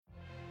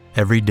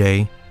Every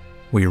day,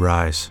 we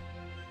rise,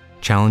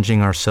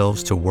 challenging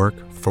ourselves to work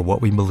for what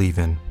we believe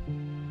in.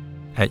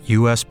 At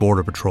U.S.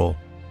 Border Patrol,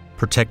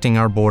 protecting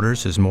our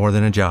borders is more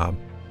than a job.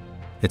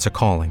 It's a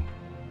calling.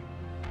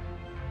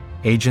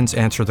 Agents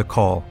answer the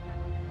call,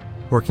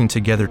 working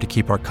together to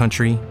keep our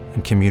country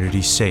and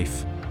communities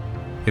safe.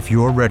 If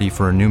you're ready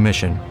for a new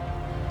mission,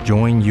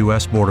 join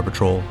U.S. Border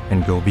Patrol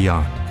and go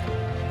beyond.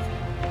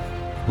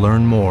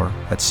 Learn more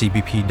at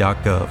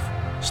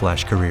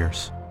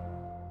cbp.gov/careers.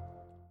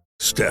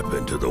 Step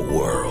into the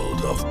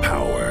world of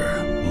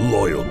power,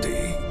 loyalty,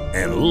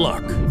 and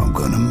luck. I'm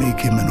gonna make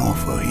him an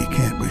offer he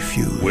can't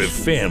refuse. With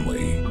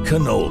family,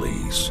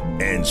 cannolis,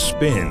 and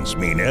spins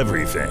mean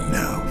everything.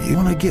 Now, you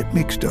wanna get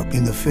mixed up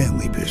in the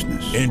family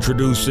business.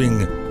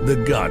 Introducing The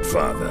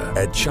Godfather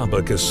at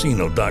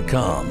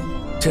ChumbaCasino.com.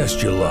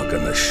 Test your luck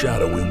in the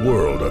shadowy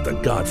world of The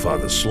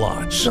Godfather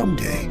slot.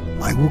 Someday,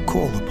 I will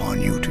call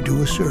upon you to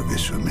do a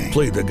service for me.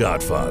 Play The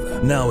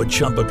Godfather now at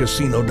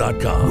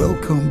ChumbaCasino.com.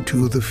 Welcome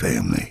to the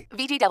family.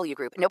 VGW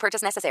Group. No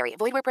purchase necessary.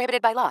 Void where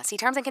prohibited by law. See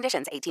terms and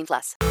conditions.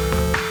 18+.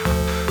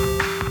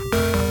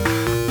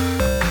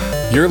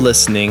 You're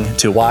listening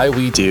to Why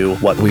We Do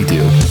What We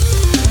Do.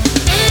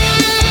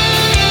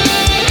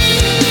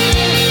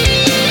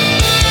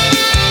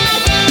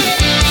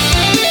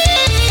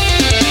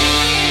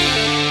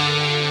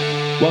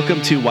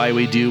 Welcome to Why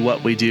We Do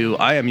What We Do.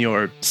 I am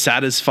your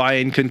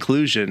satisfying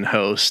conclusion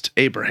host,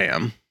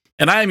 Abraham.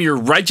 And I am your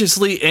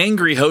righteously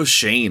angry host,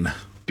 Shane.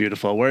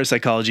 Beautiful. We're a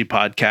psychology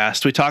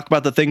podcast. We talk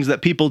about the things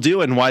that people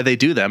do and why they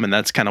do them. And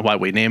that's kind of why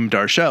we named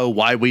our show,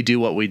 Why We Do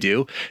What We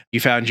Do. You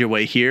found your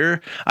way here.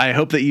 I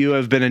hope that you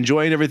have been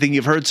enjoying everything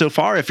you've heard so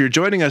far. If you're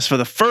joining us for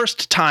the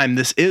first time,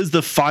 this is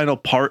the final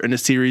part in a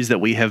series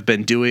that we have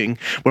been doing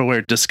where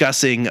we're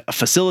discussing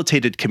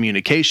facilitated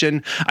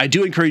communication. I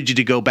do encourage you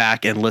to go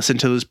back and listen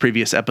to those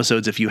previous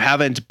episodes if you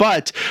haven't,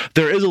 but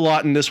there is a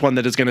lot in this one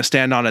that is going to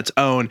stand on its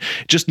own.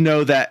 Just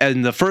know that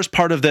in the first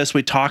part of this,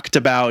 we talked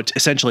about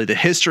essentially the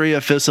history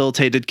of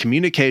facilitated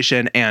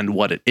communication and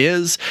what it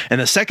is. In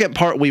the second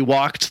part, we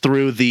walked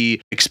through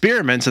the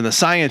experiments and the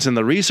science and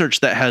the research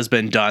that has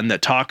been done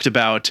that talked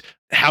about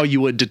how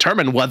you would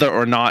determine whether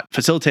or not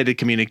facilitated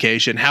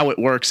communication, how it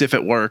works, if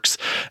it works,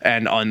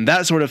 and on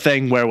that sort of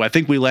thing, where I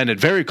think we landed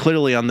very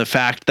clearly on the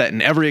fact that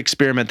in every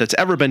experiment that's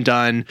ever been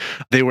done,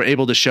 they were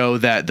able to show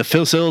that the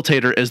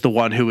facilitator is the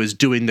one who is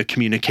doing the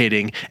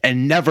communicating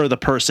and never the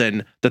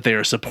person that they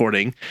are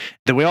supporting.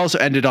 Then we also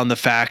ended on the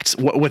fact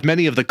with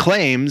many of the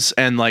claims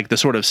and like the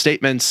sort of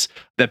statements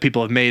that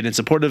people have made in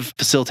support of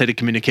facilitated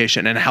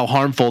communication and how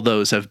harmful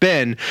those have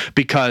been,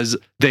 because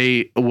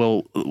they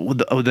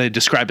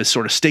describe as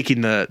sort of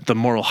staking the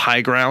moral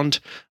high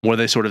ground, where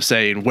they sort of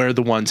say we're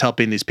the ones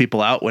helping these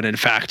people out when in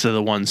fact they're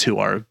the ones who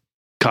are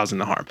causing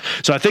the harm.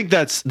 So I think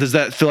does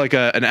that feel like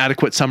an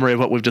adequate summary of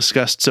what we've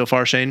discussed so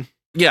far, Shane?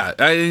 Yeah,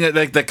 I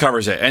think that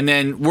covers it. And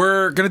then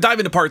we're going to dive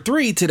into part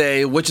 3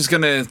 today, which is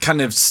going to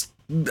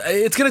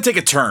it's going to take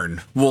a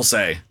turn, we'll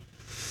say.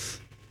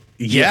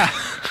 Yeah.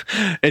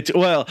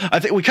 I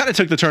think we kind of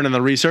took the turn in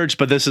the research,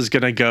 but this is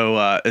going to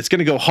go, it's going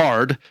to go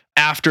hard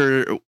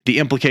after the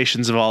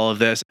implications of all of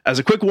this. As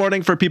a quick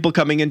warning for people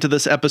coming into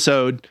this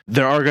episode,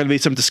 there are going to be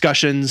some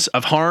discussions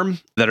of harm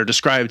that are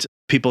described,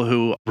 people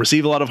who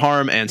receive a lot of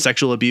harm and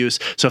sexual abuse.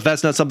 So if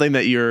that's not something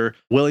that you're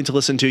willing to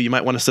listen to, you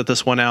might want to sit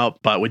this one out,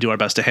 but we do our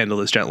best to handle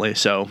this gently.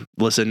 So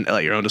listen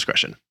at your own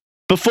discretion.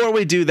 Before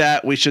we do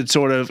that, we should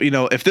sort of,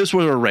 if this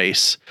were a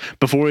race,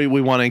 before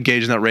we want to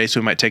engage in that race,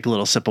 we might take a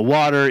little sip of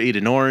water, eat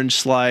an orange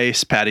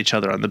slice, pat each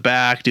other on the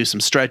back, do some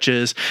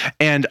stretches.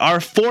 And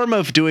our form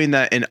of doing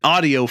that in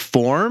audio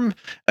form,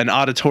 an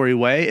auditory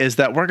way, is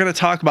that we're going to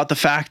talk about the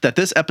fact that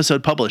this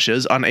episode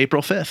publishes on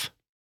April 5th.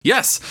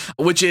 Yes,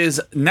 which is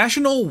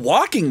National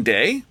Walking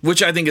Day,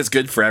 which I think is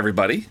good for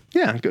everybody.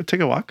 Yeah, go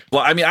take a walk.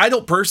 Well, I mean, I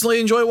don't personally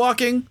enjoy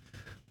walking,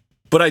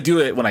 but I do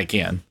it when I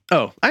can.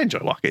 Oh, I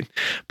enjoy walking,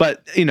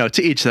 but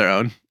to each their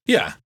own.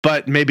 Yeah.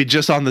 But maybe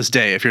just on this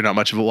day, if you're not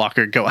much of a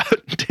walker, go out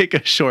and take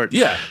a short.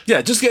 Yeah.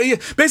 Just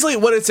basically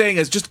what it's saying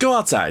is just go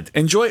outside,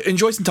 enjoy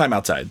some time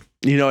outside.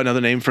 Another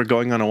name for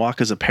going on a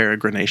walk is a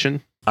peregrination.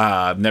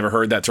 I've never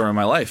heard that term in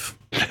my life.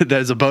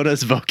 There's a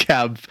bonus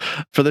vocab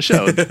for the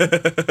show.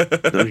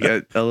 We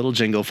got a little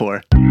jingle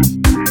for.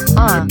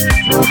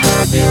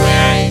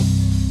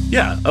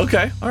 Yeah.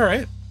 Okay. All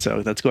right.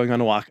 So that's going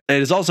on a walk.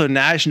 It is also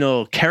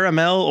National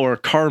Caramel or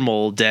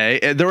Caramel Day.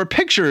 And there were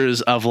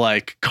pictures of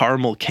like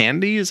caramel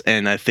candies,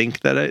 and I think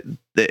that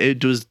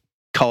it was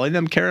calling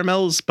them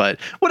caramels,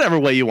 but whatever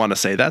way you want to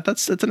say that,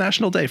 it's a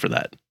national day for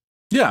that.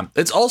 Yeah,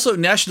 it's also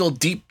National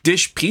Deep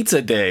Dish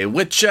Pizza Day,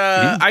 which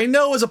I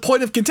know is a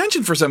point of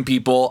contention for some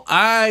people.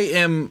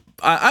 I'm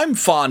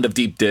fond of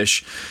deep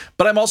dish,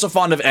 but I'm also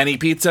fond of any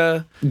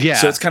pizza. Yeah,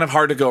 so it's kind of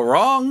hard to go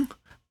wrong.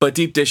 But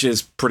deep dish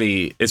is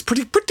pretty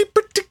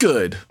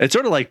good. It's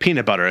sort of like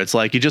peanut butter. It's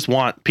like you just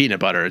want peanut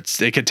butter.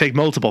 It can take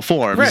multiple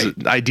forms.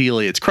 Right.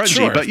 Ideally, it's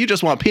crunchy, but you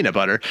just want peanut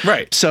butter.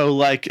 Right. So,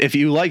 like, if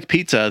you like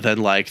pizza, then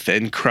like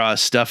thin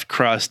crust, stuffed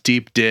crust,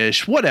 deep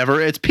dish,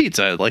 whatever. It's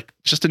pizza. Like,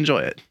 just enjoy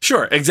it.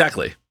 Sure.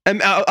 Exactly.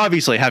 And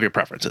obviously have your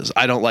preferences.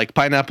 I don't like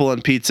pineapple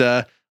on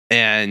pizza,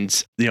 and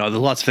there's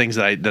lots of things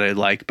that I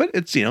like, but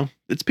it's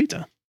it's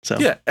pizza. So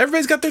yeah,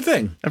 everybody's got their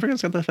thing.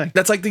 Everyone's got their thing.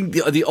 That's like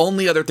the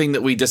only other thing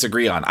that we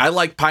disagree on. I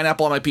like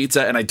pineapple on my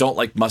pizza, and I don't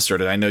like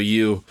mustard, and I know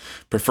you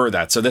prefer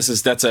that. So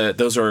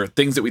those are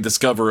things that we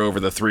discover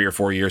over the 3 or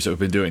 4 years that we've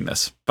been doing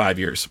this. 5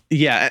 years.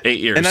 Yeah. 8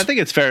 years. And I think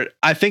it's fair.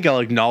 I think I'll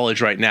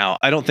acknowledge right now,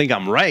 I don't think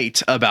I'm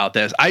right about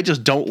this. I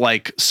just don't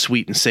like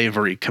sweet and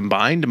savory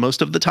combined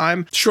most of the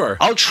time. Sure.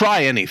 I'll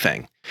try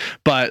anything.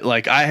 But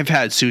like I have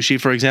had sushi,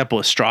 for example,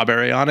 with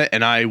strawberry on it,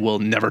 and I may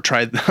never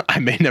try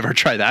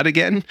that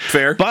again.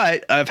 Fair.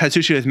 But I've had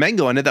sushi with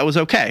mango in it that was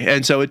okay.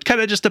 And so it kind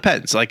of just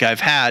depends. Like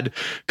I've had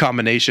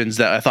combinations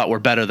that I thought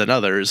were better than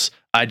others.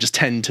 I just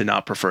tend to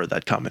not prefer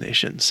that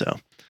combination. So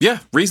yeah,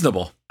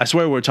 reasonable. I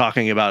swear we're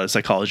talking about a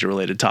psychology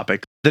related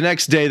topic. The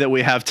next day that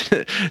we have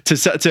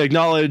to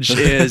acknowledge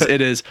is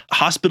it is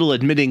Hospital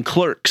Admitting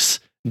Clerks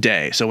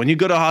Day. So when you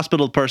go to a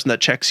hospital, the person that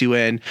checks you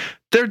in,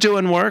 they're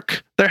doing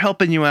work. They're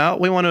helping you out.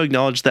 We want to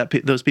acknowledge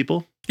those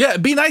people. Yeah,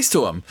 be nice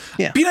to them.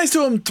 Yeah. Be nice to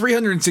them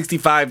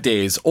 365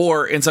 days,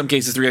 or in some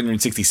cases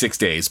 366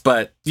 days.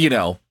 But,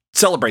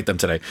 celebrate them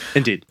today.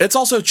 Indeed. It's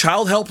also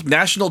Child Help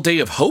National Day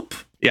of Hope.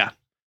 Yeah.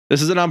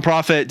 This is a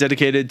nonprofit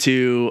dedicated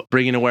to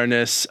bringing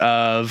awareness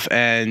of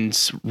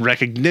and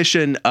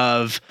recognition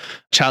of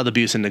child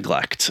abuse and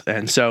neglect.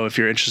 And so if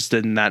you're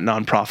interested in that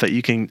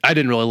nonprofit, I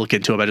didn't really look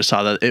into it. I just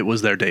saw that it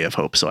was their day of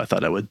hope. So I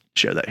thought I would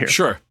share that here.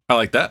 Sure. I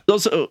like that.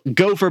 Also,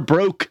 Go for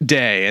Broke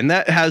Day. And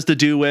that has to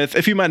do with,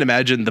 if you might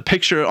imagine, the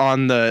picture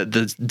on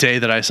the day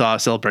that I saw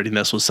celebrating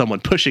this was someone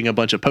pushing a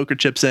bunch of poker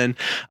chips in.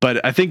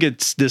 But I think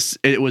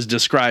it was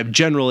described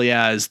generally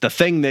as the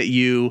thing that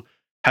you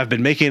have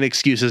been making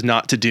excuses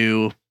not to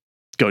do.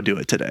 Go do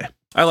it today.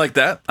 I like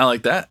that.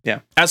 Yeah.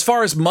 As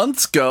far as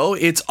months go,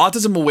 it's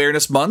Autism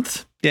Awareness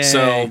Month. Yay.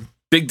 So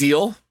big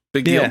deal.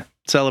 Yeah.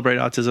 Celebrate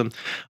autism.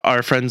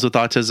 Our friends with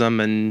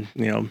autism,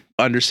 and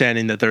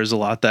understanding that there's a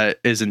lot that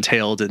is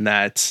entailed in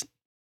that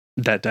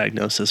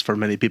diagnosis for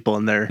many people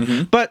in there.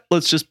 Mm-hmm. But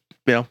let's just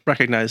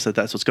recognize that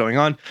that's what's going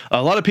on.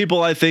 A lot of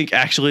people, I think,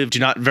 actually do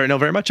not know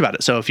very much about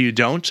it. So if you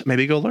don't,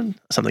 maybe go learn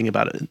something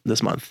about it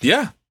this month.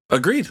 Yeah.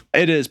 Agreed.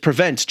 It is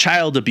Prevent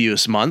Child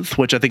Abuse Month,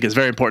 which I think is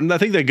very important. I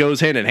think that goes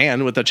hand in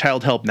hand with the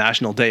Child Help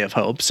National Day of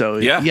Hope. So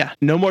yeah,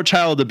 no more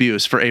child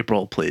abuse for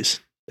April,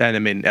 please. And I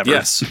mean, ever.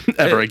 Yes.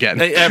 Ever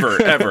again.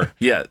 Ever.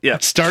 Yeah.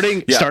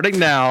 Starting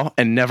now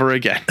and never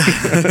again.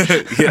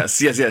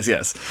 Yes.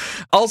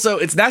 Also,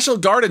 it's National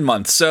Garden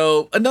Month.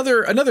 So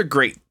another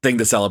great thing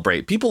to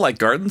celebrate. People like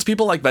gardens.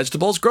 People like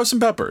vegetables. Grow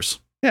some peppers.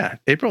 Yeah.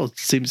 April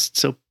seems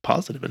so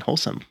positive and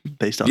wholesome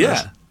based on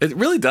this. Yeah, it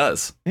really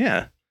does.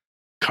 Yeah.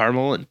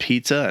 Caramel and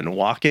pizza and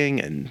walking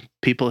and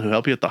people who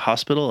help you at the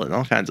hospital and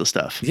all kinds of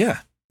stuff. Yeah.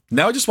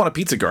 Now I just want a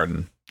pizza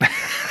garden.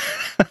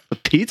 A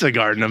pizza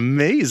garden.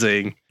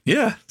 Amazing.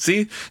 Yeah.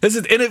 See, this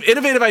is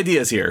innovative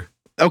ideas here.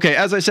 Okay,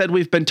 as I said,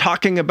 we've been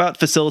talking about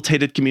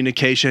facilitated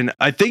communication.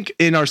 I think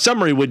in our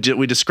summary,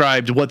 we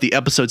described what the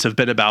episodes have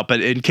been about.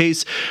 But in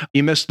case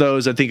you missed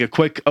those, I think a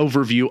quick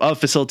overview of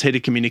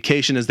facilitated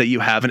communication is that you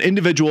have an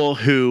individual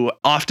who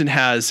often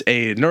has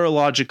a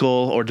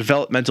neurological or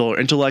developmental or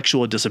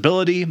intellectual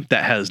disability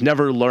that has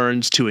never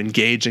learned to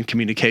engage in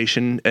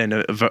communication in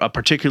a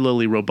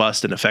particularly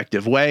robust and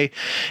effective way.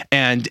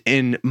 And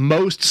in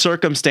most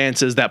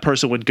circumstances, that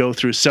person would go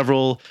through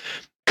several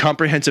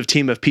comprehensive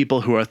team of people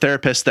who are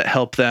therapists that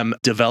help them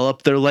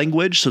develop their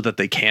language so that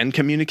they can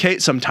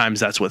communicate. Sometimes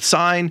that's with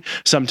sign,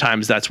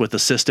 sometimes that's with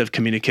assistive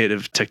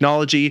communicative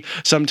technology,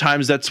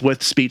 sometimes that's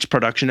with speech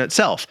production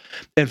itself.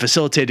 In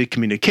facilitated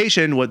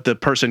communication, what the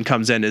person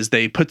comes in is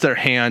they put their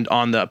hand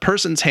on the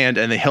person's hand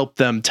and they help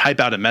them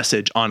type out a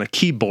message on a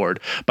keyboard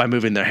by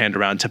moving their hand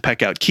around to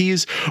peck out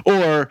keys.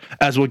 Or,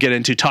 as we'll get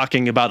into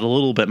talking about a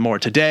little bit more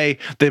today,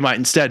 they might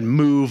instead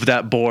move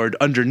that board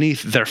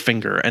underneath their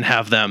finger and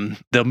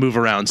they'll move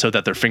around so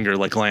that their finger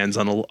lands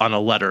on a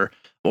letter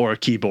or a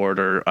keyboard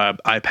or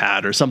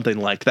iPad or something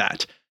like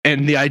that.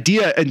 And the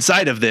idea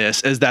inside of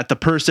this is that the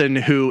person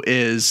who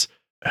has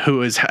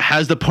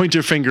the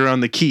pointer finger on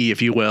the key,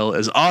 if you will,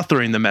 is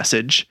authoring the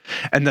message,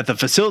 and that the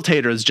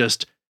facilitator is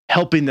just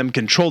helping them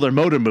control their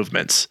motor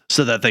movements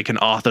so that they can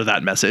author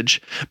that message.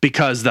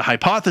 Because the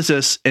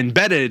hypothesis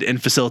embedded in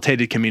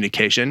facilitated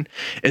communication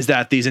is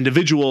that these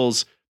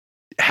individuals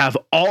have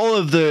all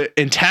of the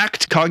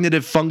intact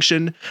cognitive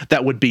function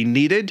that would be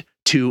needed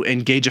to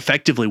engage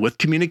effectively with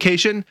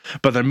communication,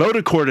 but their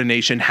motor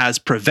coordination has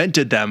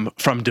prevented them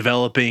from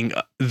developing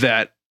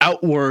that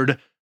outward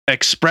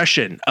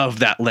expression of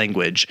that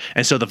language.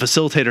 And so the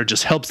facilitator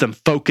just helps them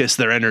focus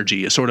their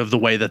energy, is sort of the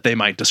way that they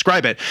might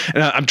describe it.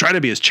 And I'm trying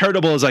to be as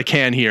charitable as I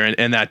can here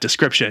in that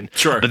description.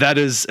 Sure. But that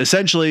is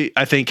essentially,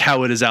 I think,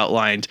 how it is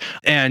outlined.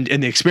 And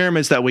in the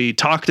experiments that we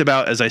talked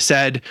about, as I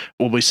said,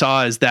 what we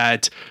saw is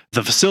that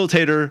the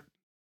facilitator,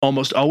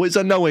 almost always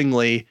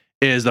unknowingly,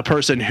 is the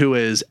person who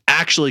is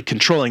actually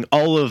controlling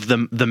all of the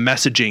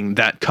messaging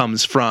that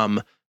comes from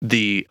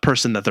the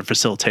person that they're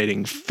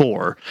facilitating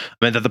for.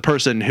 I mean, that the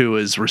person who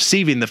is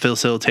receiving the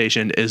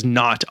facilitation is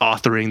not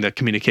authoring the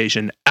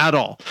communication at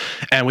all.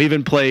 And we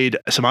even played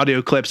some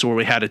audio clips where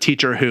we had a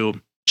teacher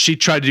who she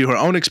tried to do her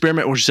own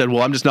experiment where she said,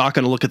 well, I'm just not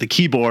going to look at the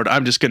keyboard.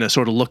 I'm just going to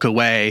sort of look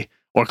away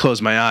or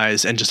close my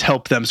eyes and just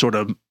help them sort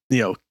of,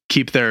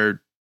 keep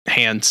their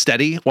hand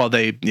steady while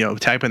they,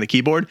 type on the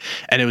keyboard.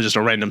 And it was just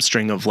a random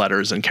string of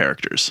letters and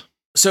characters.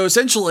 So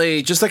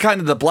essentially, just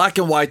the black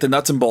and white, the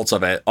nuts and bolts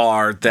of it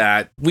are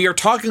that we are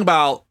talking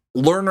about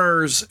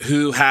learners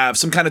who have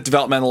some kind of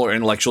developmental or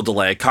intellectual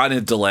delay,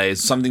 cognitive delay,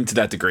 something to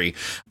that degree.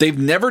 They've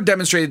never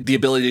demonstrated the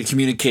ability to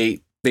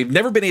communicate. They've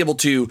never been able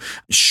to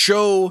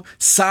show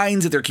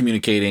signs that they're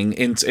communicating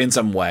in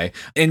some way.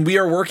 And we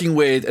are working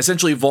with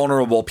essentially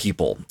vulnerable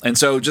people. And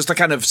so just to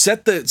kind of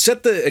set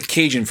the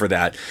occasion for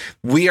that,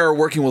 we are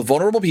working with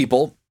vulnerable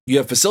people. You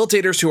have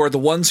facilitators who are the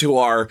ones who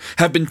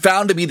have been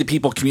found to be the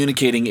people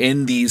communicating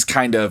in these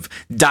kind of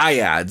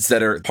dyads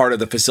that are part of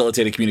the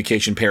facilitated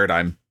communication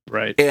paradigm.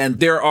 Right. And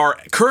there are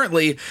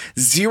currently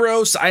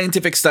 0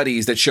 scientific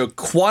studies that show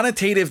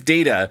quantitative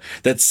data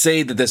that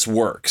say that this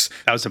works.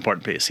 That was an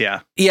important piece.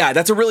 Yeah. Yeah,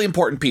 that's a really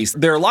important piece.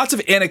 There are lots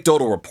of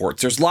anecdotal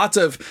reports. There's lots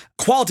of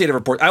qualitative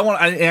reports. And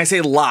I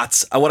say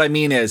lots. What I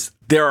mean is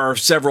there are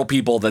several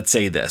people that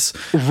say this.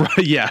 Right.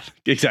 Yeah,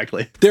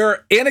 exactly. There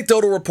are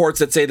anecdotal reports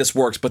that say this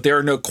works, but there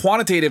are no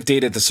quantitative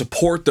data to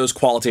support those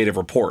qualitative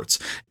reports.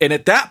 And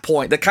at that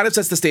point, that kind of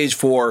sets the stage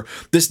for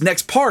this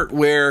next part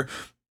where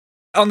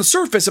on the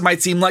surface, it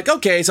might seem like,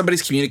 okay,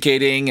 somebody's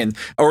communicating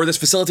or this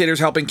facilitator's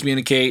helping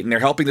communicate and they're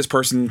helping this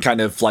person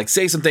kind of like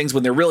say some things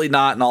when they're really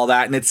not and all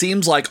that. And it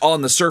seems like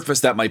on the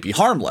surface that might be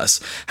harmless.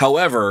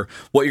 However,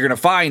 what you're going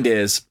to find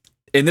is,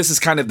 and this is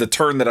kind of the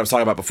turn that I was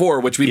talking about before,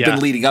 which we've been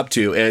leading up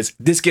to, is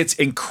this gets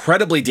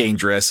incredibly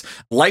dangerous,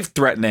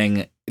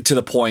 life-threatening to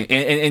the point,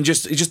 and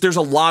just there's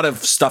a lot of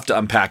stuff to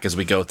unpack as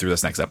we go through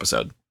this next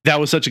episode. That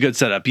was such a good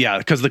setup. Yeah,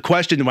 because the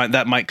question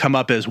that might come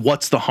up is,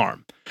 what's the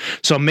harm?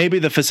 So maybe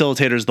the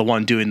facilitator is the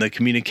one doing the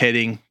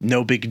communicating.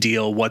 No big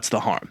deal. What's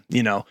the harm?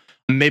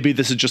 Maybe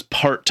this is just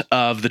part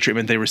of the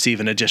treatment they receive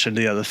in addition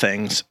to the other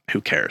things.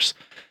 Who cares?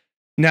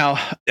 Now,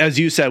 as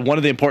you said, one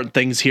of the important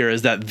things here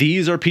is that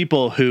these are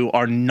people who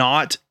are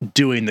not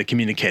doing the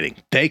communicating.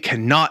 They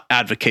cannot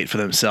advocate for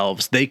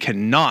themselves. They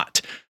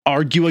cannot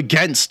argue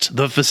against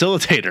the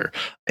facilitator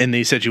in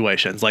these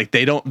situations. Like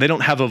they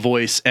don't have a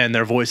voice, and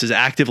their voice is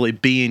actively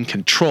being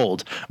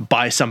controlled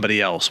by somebody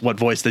else. What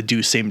voice they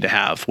do seem to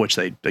have, which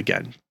they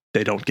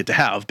don't get to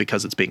have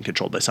because it's being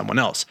controlled by someone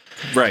else.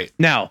 Right.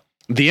 Now,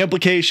 the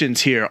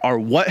implications here are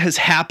what has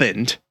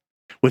happened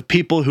with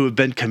people who have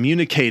been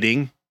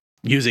communicating,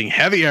 using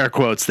heavy air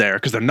quotes there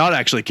because they're not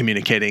actually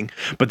communicating,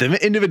 but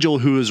the individual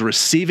who is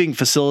receiving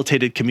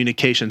facilitated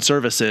communication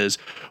services,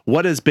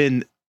 what has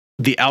been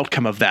the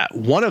outcome of that?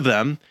 One of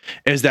them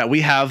is that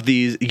we have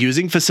these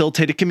using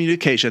facilitated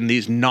communication,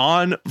 these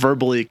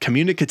non-verbally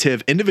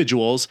communicative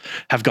individuals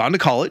have gone to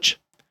college.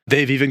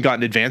 They've even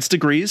gotten advanced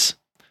degrees.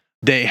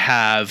 They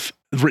have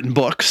written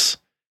books.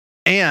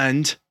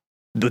 And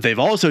what they've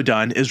also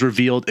done is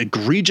revealed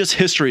egregious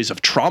histories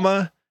of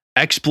trauma,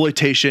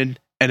 exploitation,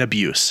 and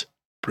abuse.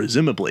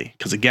 Presumably,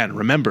 because again,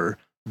 remember,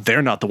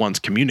 they're not the ones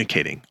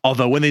communicating.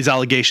 Although when these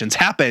allegations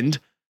happened,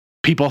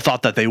 people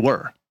thought that they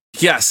were.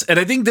 Yes, and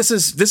I think this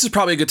is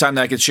probably a good time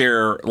that I could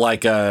share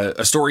like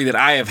a story that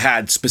I have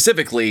had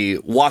specifically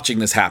watching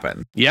this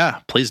happen.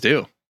 Yeah, please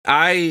do.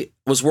 I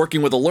was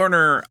working with a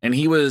learner, and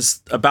he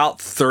was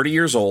about 30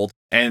 years old,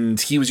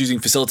 and he was using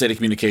facilitated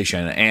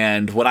communication.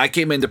 And when I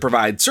came in to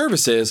provide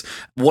services,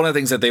 one of the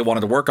things that they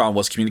wanted to work on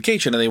was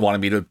communication, and they wanted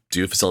me to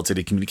do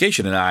facilitated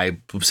communication. And I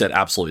said,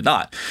 absolutely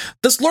not.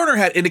 This learner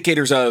had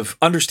indicators of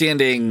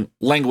understanding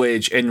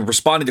language and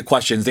responding to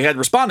questions. They had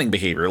responding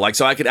behavior. Like,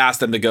 so I could ask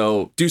them to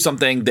go do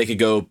something. They could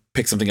go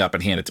pick something up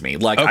and hand it to me.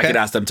 Like I could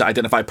ask them to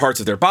identify parts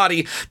of their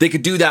body. They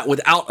could do that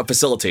without a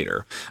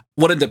facilitator.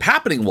 What ended up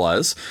happening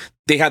was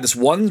they had this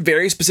one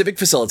very specific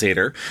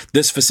facilitator.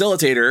 This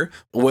facilitator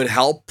would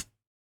help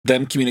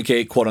them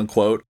communicate, quote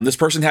unquote. This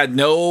person had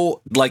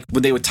no, like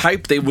when they would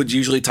type, they would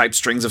usually type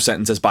strings of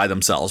sentences by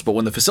themselves. But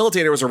when the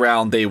facilitator was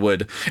around, they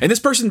would, and this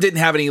person didn't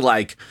have any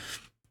like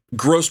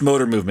gross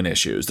motor movement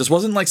issues. This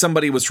wasn't like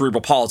somebody with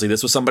cerebral palsy.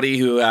 This was somebody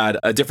who had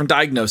a different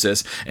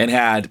diagnosis and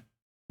had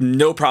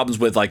no problems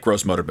with like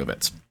gross motor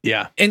movements.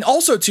 Yeah. And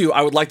also too,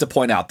 I would like to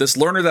point out this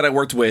learner that I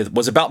worked with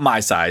was about my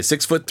size,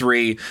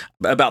 6'3",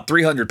 about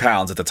 300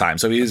 pounds at the time.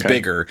 So he was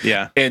bigger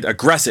and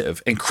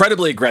aggressive,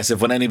 incredibly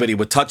aggressive when anybody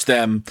would touch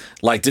them,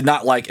 like did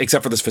not like,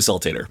 except for this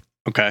facilitator.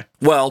 Okay.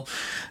 Well,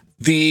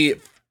 the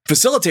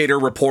facilitator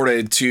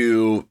reported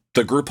to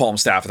the group home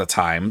staff at the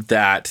time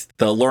that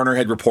the learner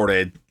had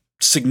reported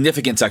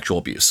significant sexual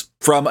abuse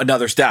from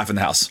another staff in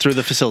the house. Through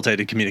the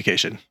facilitated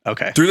communication.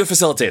 Okay. Through the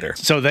facilitator.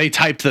 So they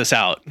typed this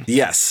out.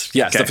 Yes.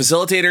 Okay. The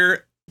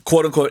facilitator,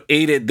 quote unquote,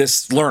 aided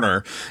this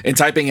learner in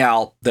typing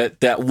out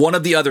that one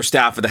of the other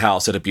staff of the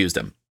house had abused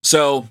him.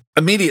 So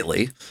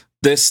immediately,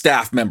 this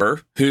staff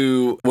member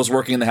who was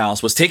working in the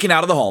house was taken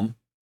out of the home,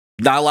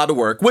 not allowed to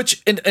work,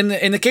 which in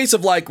the case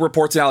of like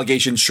reports and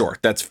allegations, sure,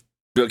 that's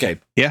okay.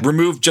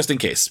 Removed just in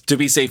case, to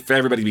be safe, for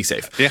everybody to be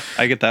safe. Yeah,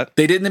 I get that.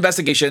 They did an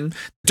investigation.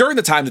 During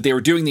the time that they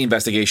were doing the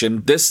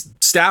investigation, this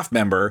staff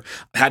member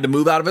had to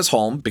move out of his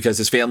home because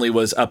his family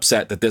was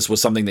upset that this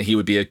was something that he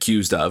would be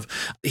accused of.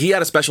 He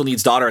had a special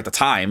needs daughter at the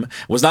time,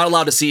 was not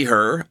allowed to see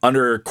her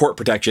under court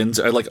protections,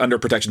 or like under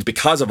protections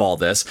because of all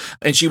this.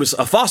 And she was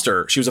a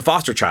foster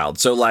child.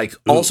 So like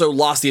also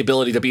lost the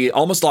ability to be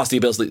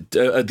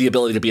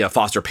a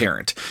foster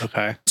parent.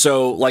 Okay.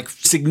 So like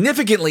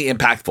significantly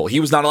impactful. He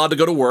was not allowed to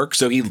go to work.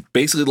 So he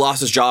basically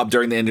lost his job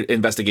during the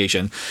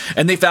investigation.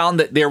 And they found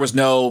that there was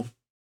no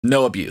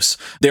abuse.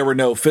 There were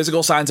no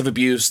physical signs of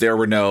abuse. There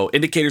were no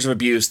indicators of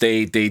abuse.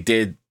 They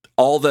did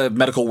all the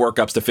medical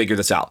workups to figure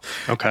this out.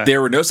 Okay.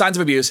 There were no signs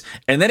of abuse.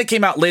 And then it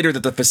came out later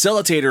that the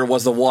facilitator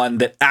was the one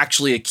that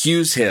actually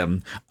accused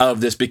him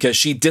of this because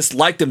she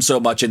disliked him so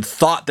much and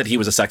thought that he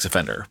was a sex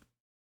offender.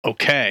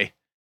 Okay.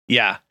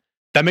 Yeah.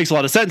 That makes a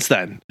lot of sense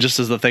then, just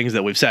as the things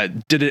that we've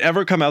said. Did it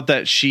ever come out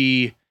that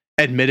she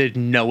admitted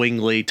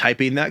knowingly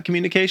typing that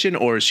communication,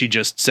 or she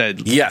just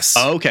said yes?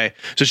 Oh, okay.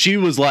 So she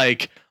was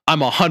like, I'm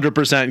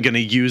 100% going to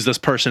use this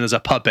person as a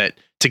puppet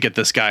to get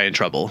this guy in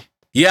trouble.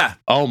 Yeah.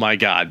 Oh my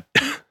God.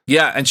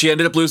 Yeah, and she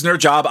ended up losing her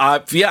job.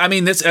 Yeah, I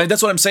mean, that's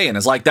what I'm saying.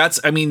 Is like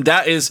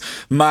that is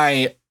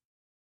my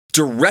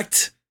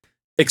direct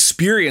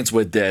experience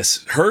with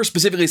this. Her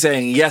specifically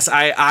saying, yes,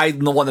 I'm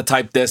the one that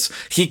typed this.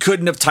 He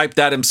couldn't have typed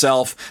that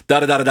himself.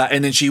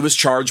 And then she was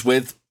charged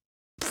with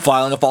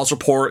filing a false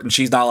report, and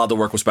she's not allowed to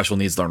work with special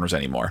needs learners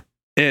anymore.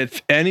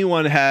 If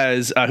anyone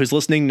has who's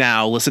listening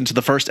now, listen to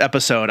the first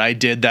episode. I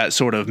did that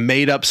sort of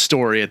made up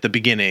story at the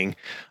beginning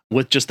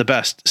with just the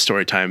best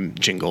storytime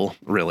jingle,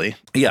 really.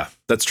 Yeah,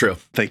 that's true.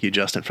 Thank you,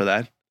 Justin, for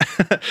that.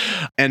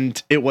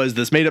 And it was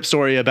this made up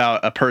story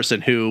about a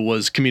person who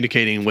was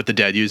communicating with the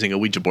dead using a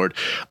Ouija board.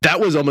 That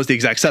was almost the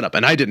exact setup.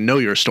 And I didn't know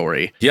your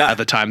story at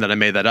the time that I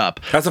made that up.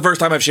 That's the first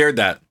time I've shared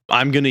that.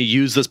 I'm going to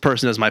use this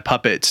person as my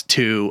puppet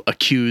to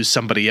accuse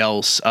somebody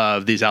else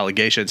of these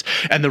allegations.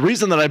 And the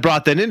reason that I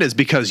brought that in is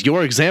because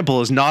your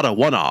example is not a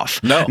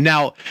one-off. No.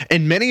 Now,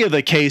 in many of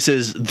the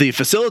cases, the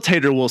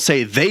facilitator will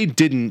say they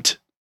didn't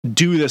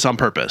do this on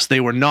purpose. They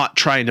were not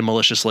trying to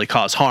maliciously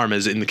cause harm,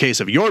 as in the case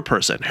of your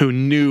person who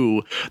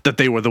knew that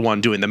they were the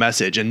one doing the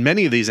message. In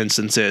many of these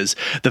instances,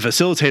 the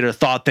facilitator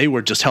thought they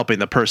were just helping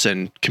the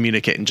person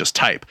communicate and just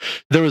type.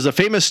 There was a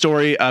famous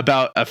story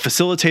about a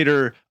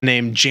facilitator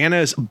named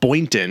Janice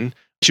Boynton.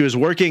 She was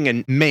working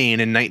in Maine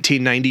in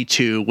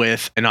 1992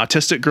 with an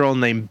autistic girl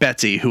named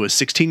Betsy, who was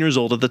 16 years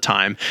old at the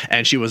time,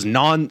 and she was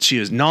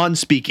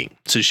non-speaking,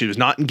 so she was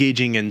not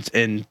engaging in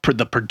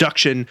the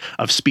production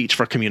of speech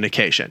for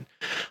communication.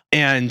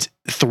 And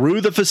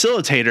through the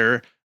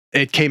facilitator,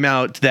 it came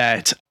out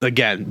that,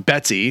 again,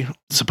 Betsy,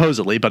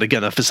 supposedly, but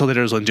again, the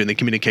facilitator was doing the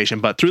communication,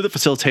 but through the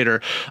facilitator,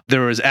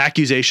 there was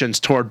accusations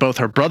toward both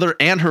her brother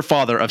and her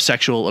father of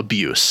sexual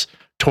abuse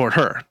toward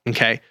her.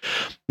 Okay.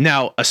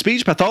 Now, a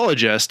speech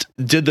pathologist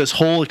did this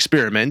whole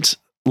experiment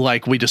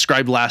like we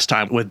described last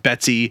time with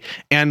Betsy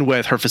and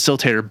with her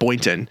facilitator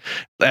Boynton.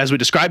 As we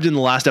described in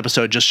the last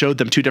episode, just showed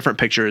them two different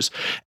pictures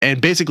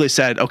and basically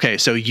said, okay,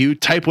 so you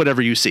type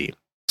whatever you see.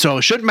 So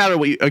it shouldn't matter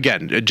what you,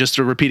 again, just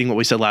repeating what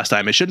we said last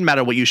time, it shouldn't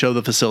matter what you show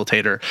the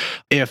facilitator.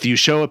 If you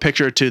show a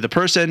picture to the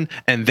person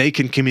and they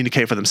can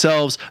communicate for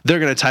themselves, they're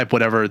going to type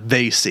whatever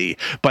they see.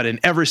 But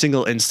in every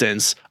single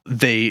instance,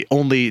 they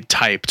only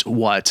typed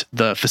what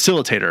the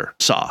facilitator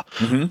saw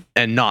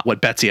and not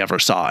what Betsy ever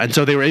saw. And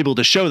so they were able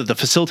to show that the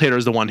facilitator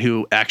is the one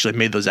who actually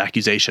made those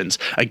accusations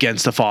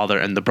against the father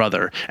and the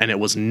brother. And it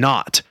was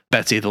not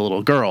Betsy, the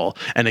little girl.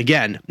 And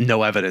again,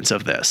 no evidence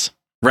of this.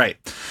 Right.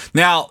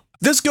 Now,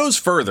 this goes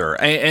further,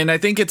 and I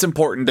think it's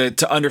important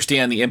to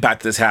understand the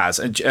impact this has.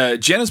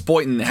 Janice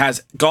Boynton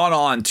has gone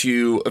on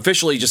to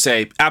officially just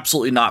say,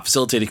 absolutely not,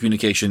 facilitated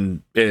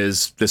communication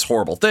is this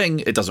horrible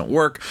thing. It doesn't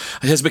work.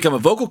 Has become a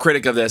vocal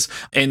critic of this,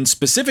 and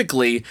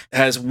specifically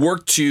has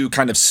worked to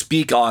kind of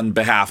speak on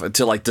behalf,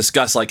 to like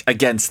discuss like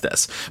against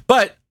this.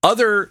 But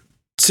other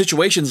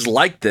situations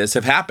like this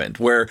have happened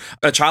where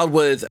a child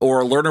with or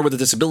a learner with a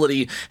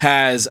disability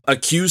has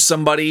accused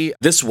somebody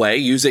this way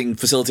using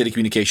facilitated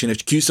communication,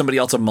 accused somebody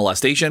else of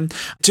molestation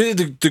to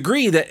the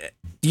degree that,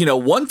 you know,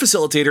 one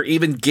facilitator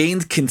even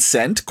gained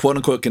consent, quote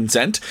unquote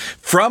consent,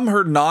 from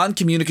her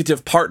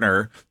non-communicative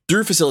partner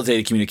through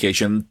facilitated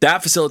communication.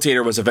 That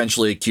facilitator was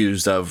eventually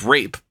accused of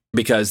rape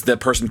because the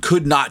person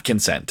could not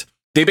consent.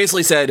 They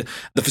basically said,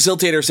 the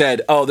facilitator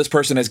said, oh, this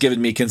person has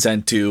given me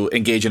consent to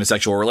engage in a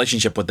sexual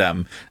relationship with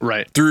them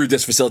through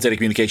this facilitated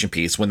communication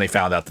piece, when they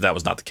found out that that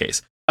was not the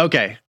case.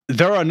 Okay.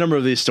 There are a number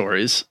of these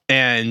stories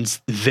and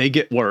they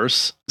get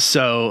worse.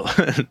 So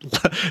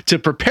to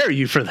prepare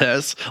you for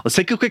this, let's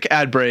take a quick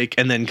ad break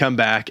and then come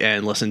back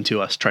and listen to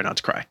us try not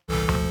to cry.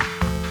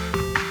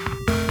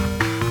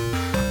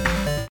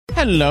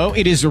 Hello,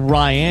 it is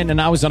Ryan,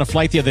 and I was on a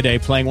flight the other day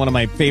playing one of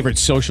my favorite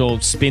social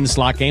spin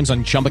slot games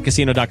on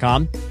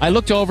ChumbaCasino.com. I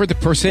looked over at the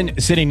person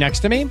sitting next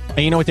to me, and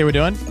you know what they were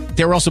doing?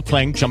 They were also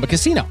playing Chumba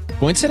Casino.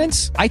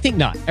 Coincidence? I think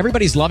not.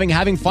 Everybody's loving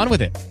having fun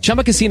with it.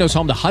 Chumba Casino is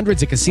home to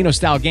hundreds of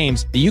casino-style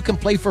games that you can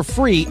play for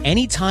free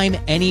anytime,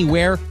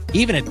 anywhere,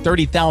 even at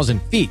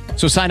 30,000 feet.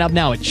 So sign up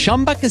now at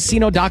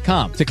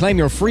ChumbaCasino.com to claim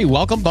your free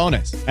welcome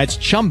bonus. That's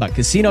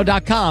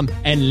ChumbaCasino.com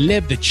and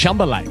live the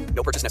Chumba life.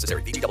 No purchase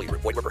necessary. VGW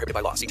Group. Void where prohibited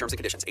by law. See terms and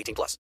conditions.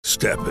 18+.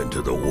 Step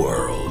into the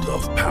world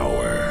of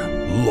power,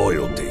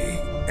 loyalty,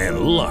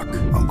 and luck.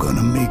 I'm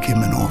gonna make him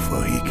an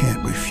offer he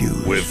can't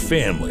refuse. With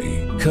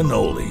family,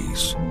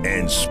 cannolis,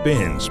 and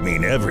spins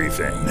mean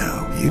everything.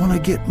 Now, you wanna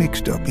get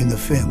mixed up in the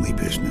family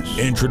business.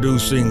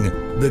 Introducing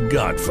The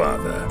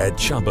Godfather at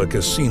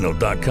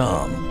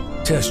ChumbaCasino.com.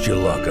 Test your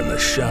luck in the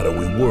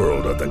shadowy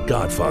world of The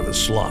Godfather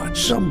slot.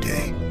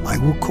 Someday, I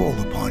will call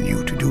upon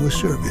you to do a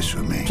service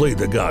for me. Play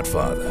The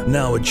Godfather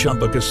now at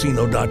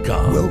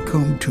ChumbaCasino.com.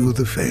 Welcome to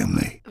the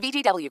family.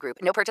 VGW Group.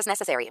 No purchase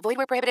necessary. Void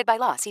where prohibited by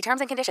law. See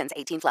terms and conditions.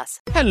 18+.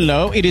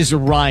 Hello, it is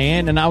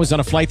Ryan, and I was on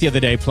a flight the other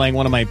day playing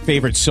one of my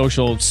favorite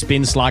social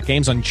spin slot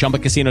games on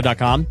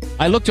ChumbaCasino.com.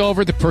 I looked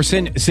over at the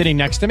person sitting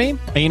next to me,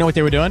 and you know what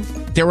they were doing?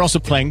 They were also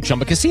playing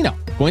Chumba Casino.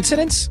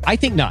 Coincidence? I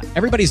think not.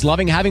 Everybody's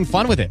loving having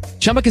fun with it.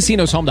 Chumba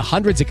Casino is home to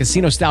hundreds of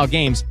casino-style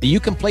games that you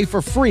can play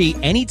for free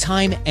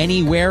anytime,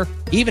 anywhere,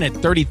 even at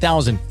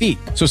 30,000 feet.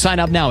 So sign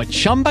up now at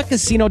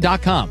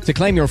ChumbaCasino.com to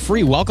claim your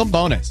free welcome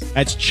bonus.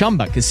 That's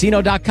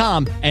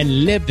ChumbaCasino.com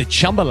and live the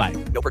Chumba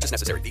life. No purchase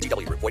necessary.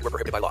 VGW Group. Void where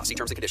prohibited by law. See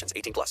terms and conditions.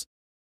 18+.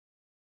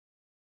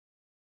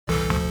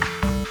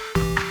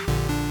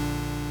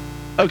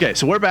 Okay,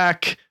 so we're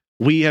back.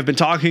 We have been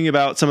talking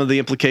about some of the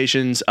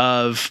implications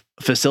of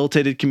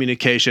facilitated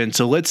communication.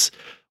 So let's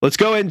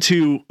go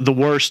into the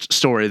worst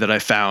story that I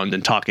found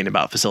in talking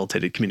about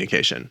facilitated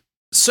communication.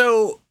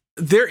 So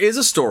there is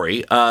a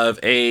story of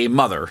a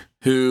mother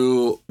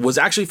who was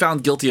actually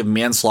found guilty of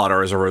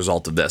manslaughter as a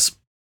result of this.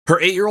 Her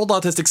 8-year-old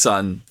autistic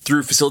son,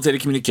 through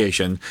facilitated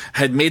communication,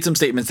 had made some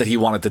statements that he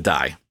wanted to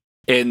die.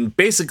 And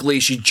basically,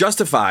 she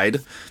justified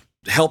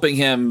helping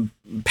him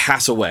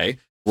pass away,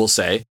 we'll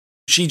say.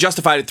 She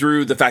justified it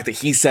through the fact that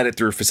he said it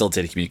through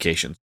facilitated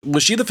communication.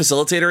 Was she the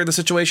facilitator in the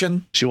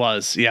situation? She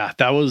was. Yeah,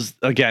 that was,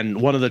 again,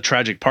 one of the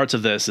tragic parts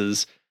of this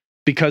is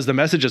because the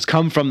messages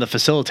come from the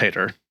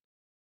facilitator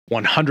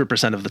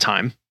 100% of the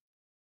time.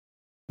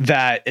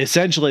 That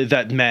essentially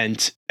that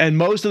meant, and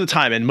most of the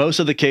time, in most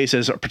of the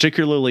cases,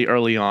 particularly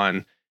early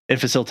on in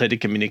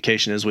facilitated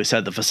communication, as we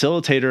said, the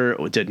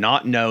facilitator did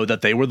not know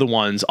that they were the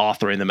ones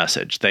authoring the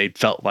message. They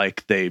felt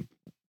like it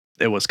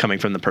was coming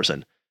from the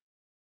person.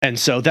 And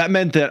so that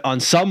meant that on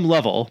some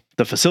level,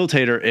 the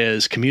facilitator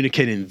is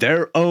communicating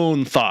their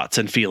own thoughts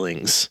and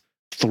feelings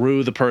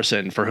through the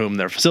person for whom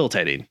they're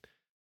facilitating.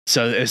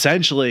 So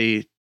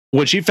essentially,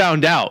 when she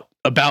found out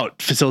about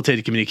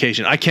facilitated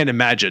communication, I can't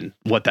imagine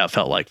what that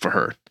felt like for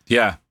her.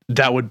 Yeah.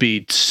 That would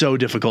be so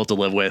difficult to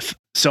live with.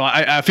 So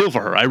I feel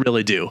for her. I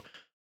really do.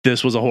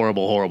 This was a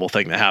horrible, horrible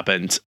thing that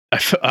happened.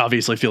 I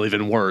obviously feel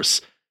even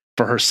worse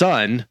for her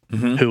son,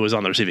 who was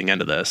on the receiving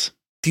end of this.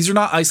 These are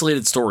not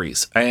isolated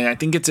stories. And I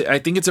think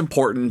it's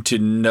important to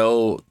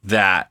know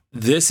that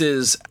this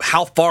is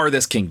how far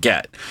this can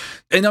get.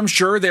 And I'm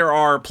sure there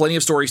are plenty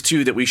of stories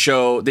too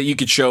that you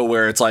could show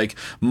where it's like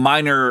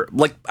minor,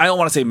 like I don't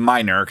want to say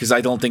minor because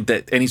I don't think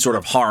that any sort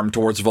of harm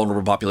towards the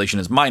vulnerable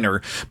population is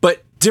minor,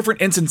 but different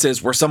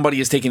instances where somebody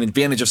is taking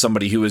advantage of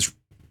somebody who is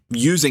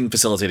using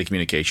facilitated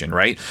communication,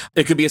 right?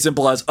 It could be as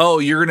simple as, oh,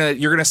 you're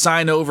gonna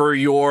sign over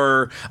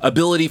your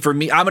ability for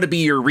me. I'm gonna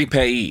be your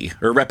repayee,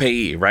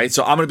 right?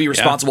 So I'm gonna be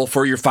responsible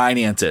for your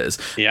finances.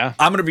 Yeah.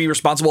 I'm gonna be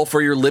responsible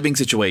for your living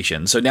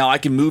situation. So now I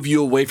can move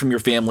you away from your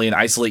family and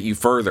isolate you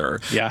further.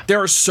 Yeah. There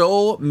are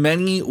so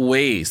many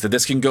ways that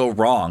this can go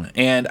wrong.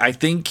 And I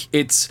think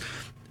it's,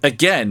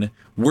 again,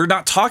 we're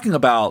not talking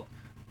about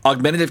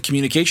augmentative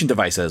communication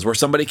devices where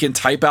somebody can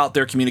type out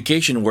their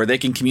communication, where they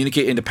can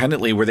communicate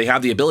independently, where they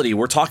have the ability.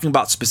 We're talking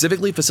about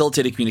specifically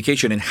facilitated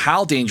communication and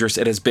how dangerous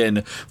it has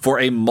been for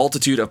a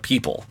multitude of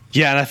people.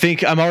 Yeah, and I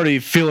think I'm already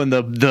feeling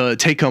the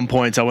take-home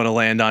points I want to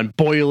land on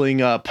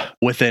boiling up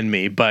within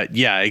me. But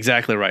yeah,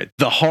 exactly right.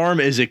 The harm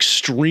is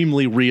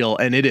extremely real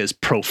and it is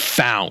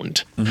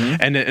profound.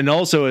 And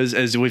also,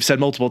 as we've said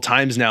multiple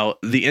times now,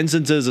 the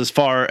instances as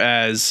far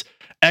as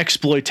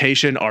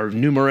exploitation are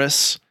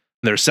numerous.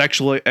 There's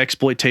sexual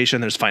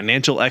exploitation, there's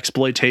financial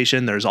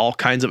exploitation, there's all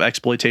kinds of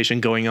exploitation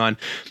going on.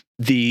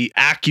 The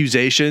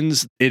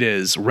accusations, it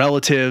is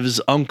relatives,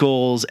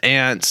 uncles,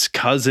 aunts,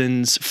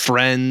 cousins,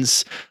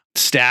 friends,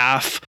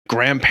 staff,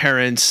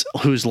 grandparents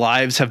whose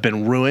lives have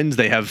been ruined.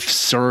 They have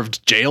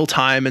served jail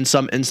time in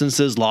some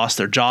instances, lost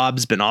their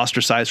jobs, been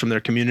ostracized from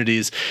their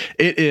communities.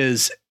 It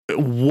is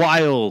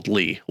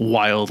wildly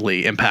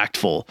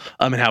impactful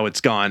in how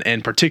it's gone,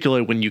 and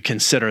particularly when you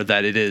consider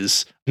that it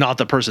is not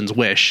the person's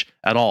wish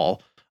at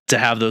all to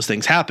have those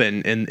things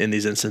happen in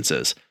these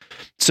instances.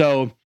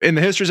 So in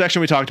the history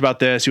section, we talked about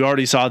this. You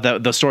already saw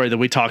that the story that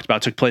we talked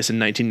about took place in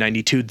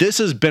 1992. This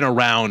has been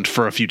around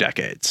for a few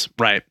decades,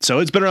 right? So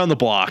it's been around the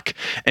block,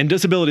 and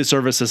disability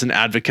services and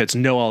advocates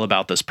know all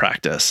about this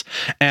practice.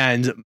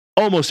 And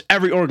almost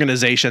every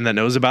organization that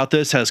knows about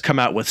this has come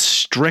out with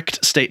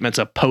strict statements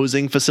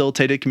opposing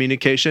facilitated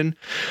communication.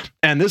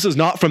 And this is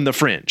not from the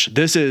fringe.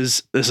 This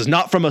is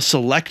not from a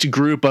select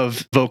group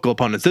of vocal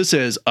opponents. This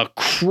is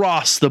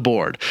across the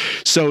board.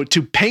 So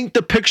to paint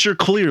the picture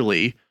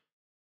clearly,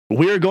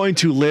 we're going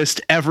to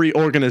list every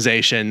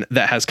organization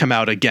that has come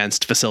out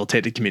against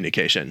facilitated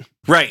communication.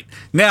 Right.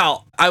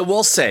 Now, I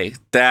will say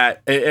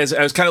that as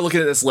I was kind of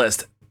looking at this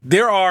list,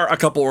 there are a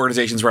couple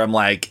organizations where I'm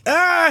like,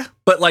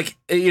 but like,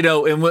 you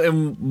know,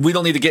 and we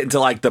don't need to get into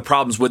like the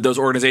problems with those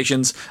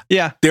organizations.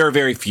 Yeah. There are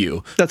very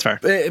few. That's fair.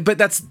 But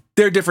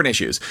they're different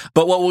issues.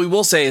 But what we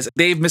will say is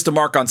they've missed a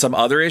mark on some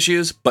other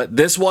issues, but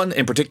this one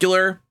in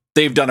particular,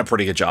 they've done a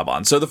pretty good job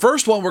on. So the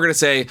first one we're going to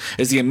say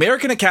is the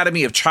American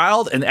Academy of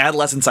Child and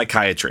Adolescent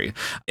Psychiatry.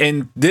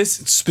 And this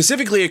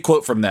specifically a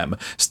quote from them.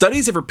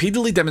 Studies have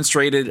repeatedly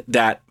demonstrated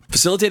that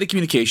facilitated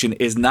communication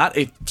is not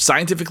a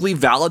scientifically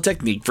valid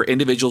technique for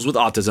individuals with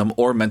autism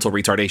or mental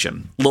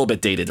retardation. A little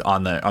bit dated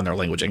on their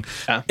languaging.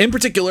 Yeah. In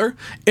particular,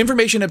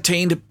 information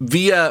obtained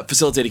via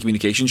facilitated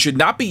communication should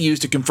not be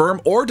used to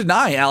confirm or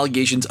deny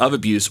allegations of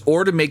abuse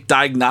or to make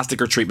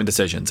diagnostic or treatment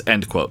decisions,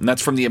 end quote. And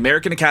that's from the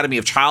American Academy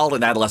of Child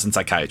and Adolescent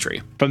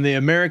Psychiatry. From the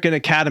American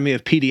Academy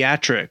of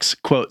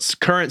Pediatrics, quotes,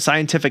 current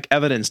scientific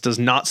evidence does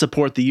not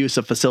support the use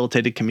of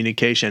facilitated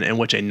communication in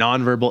which a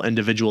nonverbal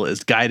individual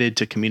is guided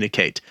to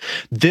communicate.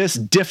 This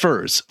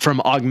differs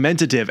from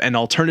augmentative and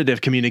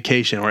alternative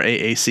communication, or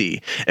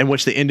AAC, in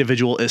which the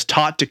individual is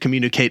taught to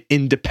communicate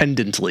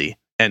independently,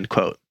 end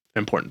quote.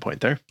 Important point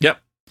there. Yep.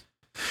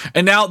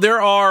 And now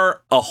there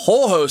are a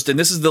whole host, and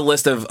this is the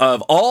list of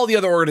all the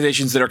other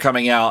organizations that are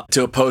coming out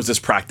to oppose this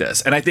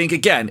practice. And I think,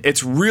 again,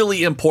 it's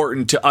really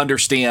important to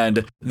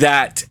understand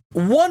that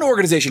one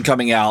organization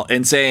coming out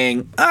and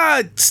saying,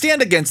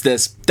 stand against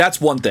this,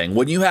 that's one thing.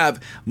 When you have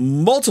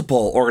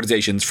multiple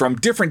organizations from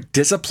different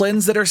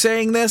disciplines that are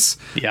saying this,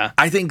 yeah,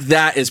 I think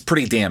that is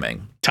pretty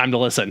damning. Time to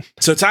listen.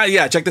 So,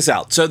 check this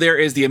out. So there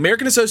is the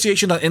American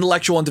Association on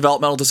Intellectual and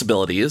Developmental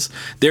Disabilities.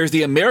 There's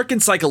the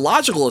American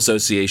Psychological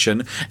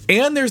Association,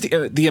 and there's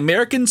the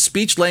American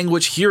Speech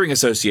Language Hearing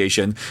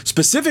Association.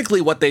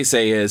 Specifically, what they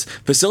say is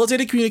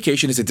facilitated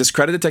communication is a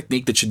discredited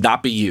technique that should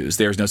not be used.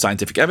 There is no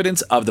scientific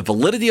evidence of the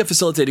validity of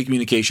facilitated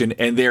communication,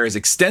 and there is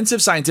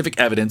extensive scientific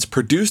evidence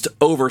produced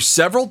over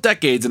several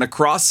decades and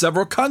across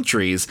several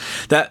countries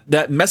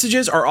that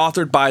messages are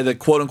authored by the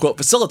quote-unquote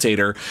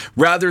facilitator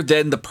rather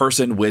than the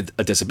person with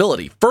a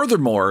disability.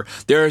 Furthermore,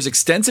 there is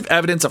extensive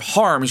evidence of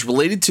harms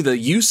related to the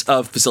use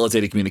of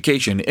facilitated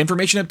communication.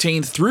 Information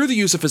obtained through the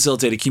use of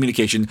facilitated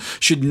communication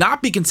should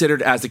not be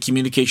considered as the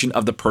communication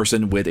of the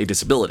person with a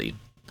disability.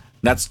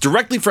 That's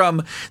directly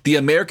from the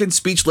American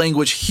Speech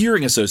Language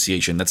Hearing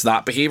Association. That's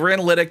not behavior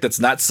analytic. That's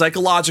not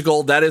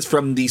psychological. That is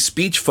from the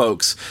speech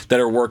folks that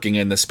are working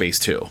in this space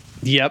too.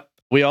 Yep.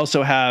 We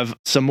also have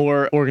some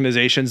more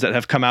organizations that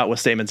have come out with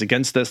statements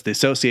against this. The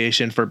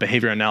Association for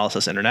Behavior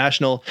Analysis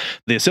International,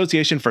 the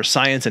Association for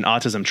Science and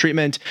Autism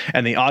Treatment,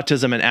 and the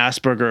Autism and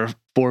Asperger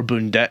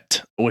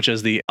Förbundet, which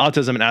is the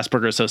Autism and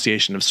Asperger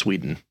Association of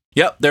Sweden.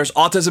 Yep, there's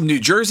Autism New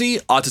Jersey,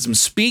 Autism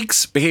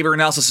Speaks, Behavior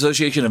Analysis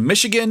Association of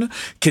Michigan,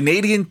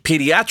 Canadian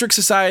Pediatric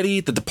Society,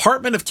 the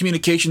Department of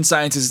Communication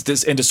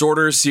Sciences and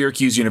Disorders,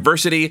 Syracuse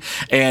University,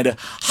 and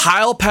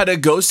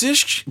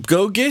Heilpädagogische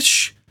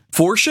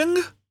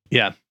Forschung.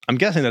 Yeah, I'm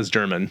guessing that's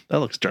German.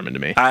 That looks German to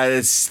me.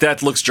 That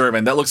looks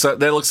German. That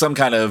looks some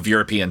kind of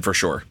European for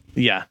sure.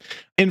 Yeah.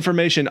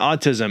 Information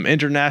Autism,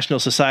 International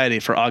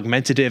Society for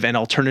Augmentative and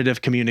Alternative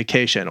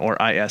Communication, or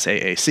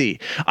ISAAC,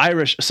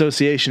 Irish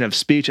Association of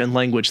Speech and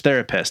Language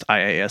Therapists,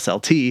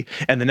 IASLT,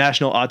 and the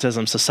National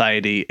Autism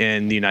Society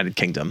in the United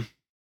Kingdom.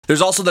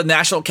 There's also the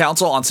National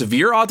Council on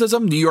Severe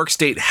Autism, New York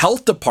State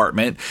Health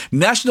Department,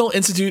 National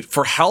Institute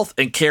for Health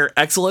and Care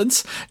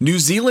Excellence, New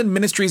Zealand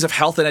Ministries of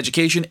Health and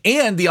Education,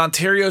 and the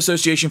Ontario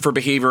Association for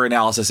Behavior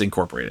Analysis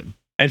Incorporated.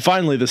 And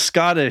finally, the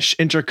Scottish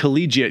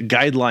Intercollegiate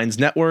Guidelines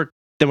Network.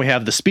 Then we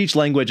have the Speech,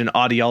 Language, and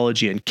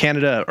Audiology in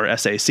Canada, or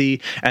SAC,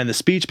 and the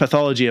Speech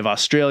Pathology of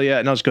Australia.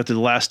 And I'll just go through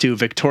the last two: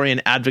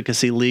 Victorian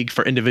Advocacy League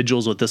for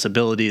Individuals with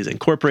Disabilities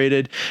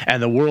Incorporated,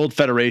 and the World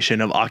Federation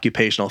of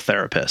Occupational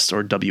Therapists,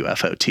 or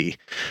WFOT.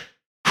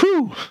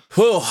 Whew.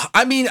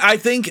 I mean, I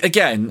think,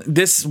 again,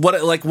 what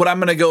I'm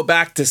going to go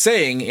back to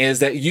saying is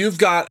that you've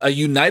got a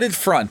united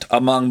front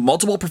among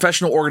multiple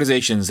professional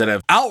organizations that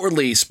have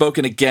outwardly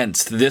spoken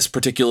against this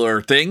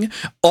particular thing,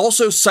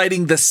 also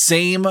citing the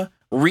same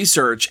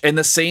research and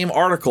the same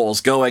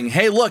articles going,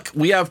 hey, look,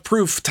 we have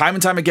proof time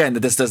and time again that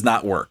this does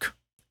not work.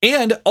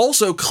 And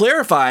also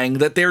clarifying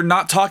that they're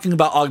not talking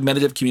about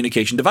augmentative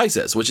communication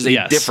devices, which is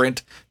a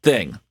different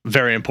thing.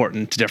 very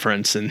important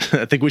difference. And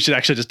I think we should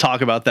actually just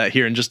talk about that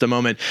here in just a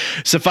moment.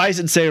 Suffice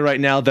it to say right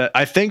now that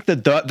I think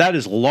that that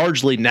is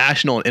largely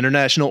national and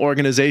international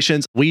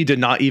organizations. We did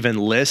not even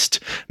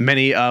list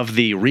many of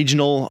the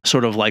regional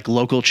sort of like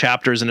local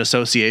chapters and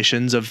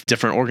associations of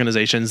different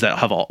organizations that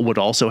would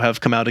also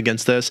have come out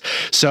against this.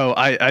 So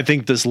I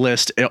think this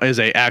list is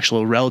a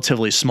actual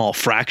relatively small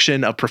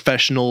fraction of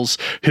professionals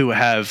who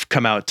have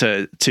come out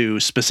to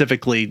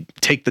specifically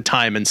take the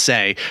time and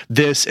say,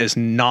 this is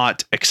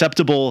not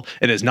acceptable.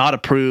 It is not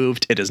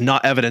approved. It is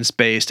not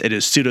evidence-based. It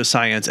is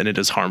pseudoscience, and it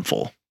is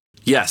harmful.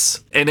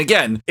 Yes. And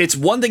again, it's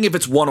one thing if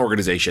it's one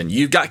organization.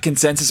 You've got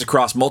consensus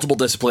across multiple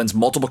disciplines,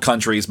 multiple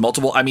countries,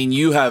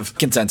 you have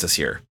consensus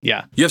here.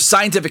 Yeah. You have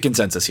scientific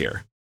consensus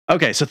here.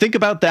 Okay, so think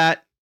about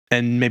that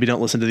and maybe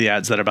don't listen to the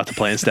ads that are about to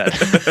play instead.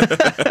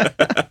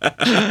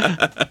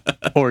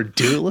 Or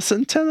do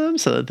listen to them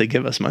so that they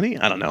give us money?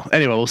 I don't know.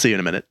 Anyway, we'll see you in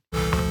a minute.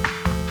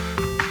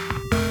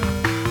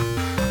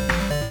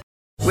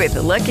 With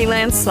the Lucky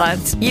Land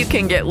Slots, you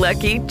can get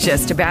lucky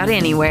just about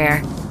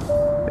anywhere.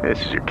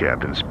 This is your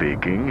captain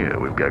speaking.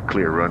 We've got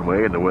clear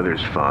runway and the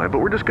weather's fine, but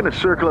we're just going to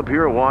circle up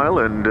here a while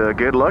and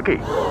get lucky.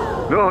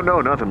 No,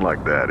 nothing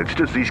like that. It's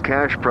just these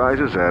cash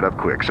prizes add up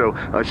quick. So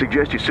I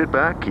suggest you sit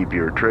back, keep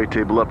your tray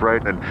table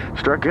upright, and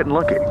start getting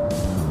lucky.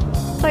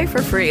 Play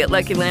for free at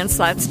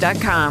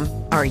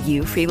LuckyLandSlots.com. Are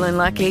you feeling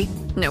lucky?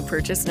 No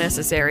purchase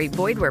necessary.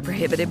 Void where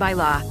prohibited by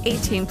law.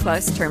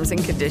 18+ terms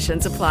and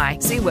conditions apply.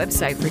 See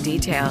website for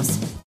details.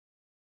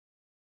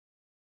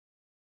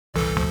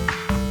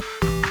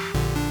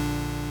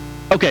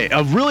 Okay,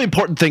 a really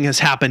important thing has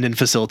happened in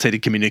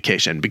facilitated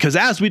communication because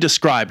as we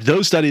described,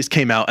 those studies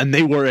came out and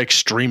they were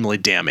extremely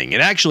damning. It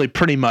actually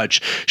pretty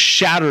much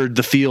shattered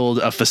the field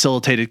of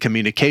facilitated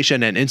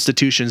communication and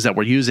institutions that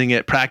were using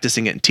it,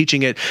 practicing it, and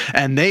teaching it.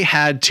 And they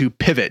had to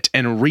pivot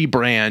and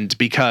rebrand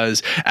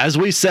because, as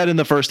we said in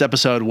the first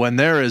episode, when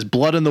there is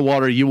blood in the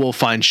water, you will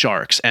find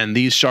sharks. And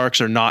these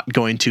sharks are not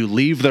going to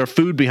leave their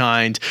food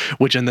behind,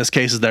 which in this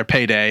case is their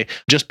payday,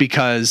 just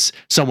because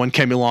someone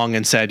came along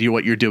and said,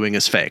 what you're doing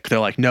is fake. They're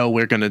like, no,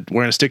 we're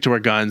gonna stick to our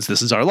guns.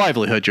 This is our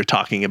livelihood you're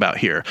talking about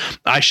here.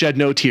 I shed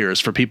no tears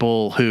for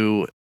people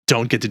who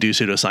don't get to do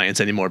pseudoscience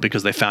anymore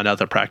because they found out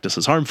their practice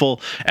is harmful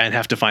and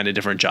have to find a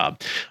different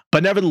job.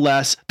 But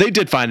nevertheless, they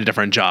did find a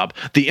different job.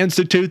 The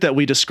institute that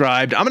we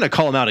described, I'm going to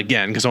call them out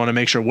again because I want to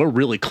make sure we're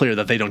really clear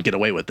that they don't get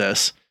away with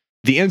this.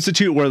 The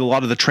institute where a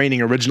lot of the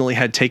training originally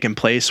had taken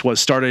place was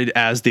started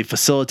as the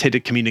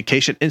Facilitated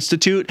Communication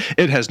Institute.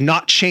 It has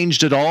not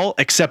changed at all,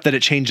 except that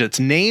it changed its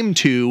name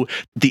to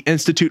the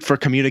Institute for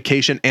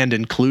Communication and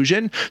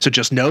Inclusion. So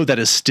just know that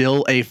is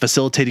still a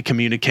facilitated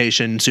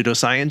communication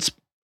pseudoscience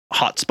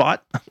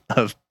hotspot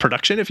of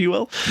production, if you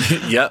will.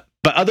 Yep.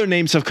 But other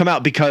names have come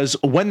out because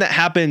when that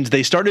happened,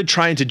 they started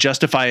trying to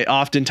justify it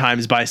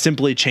oftentimes by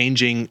simply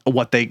changing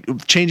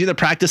the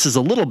practices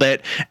a little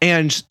bit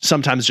and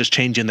sometimes just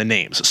changing the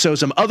names. So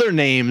some other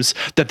names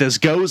that this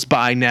goes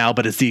by now,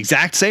 but it's the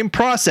exact same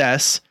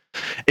process,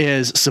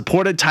 is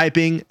supported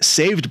typing,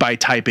 saved by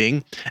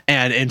typing,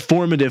 and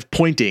informative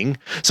pointing.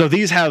 So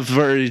these have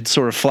very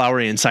sort of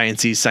flowery and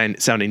sciencey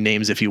sounding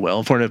names, if you will.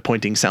 Informative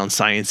pointing sounds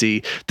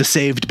sciencey. The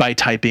saved by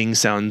typing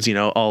sounds,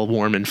 all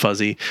warm and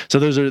fuzzy. So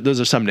those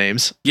are some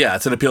names. Yeah,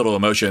 it's an appeal to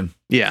emotion.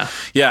 Yeah.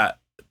 Yeah.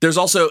 There's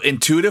also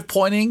intuitive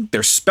pointing,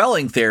 there's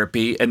spelling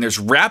therapy, and there's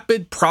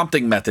rapid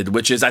prompting method,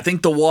 which is, I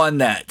think, the one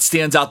that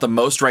stands out the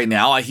most right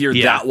now. I hear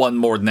that one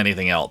more than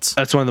anything else.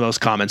 That's one of the most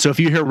common. So if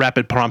you hear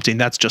rapid prompting,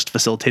 that's just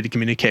facilitated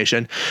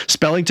communication.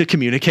 Spelling to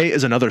communicate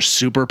is another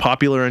super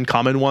popular and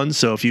common one.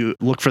 So if you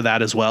look for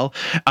that as well.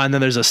 And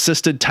then there's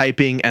assisted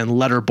typing and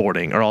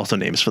letterboarding are also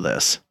names for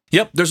this.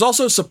 Yep. There's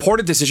also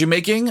supported decision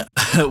making,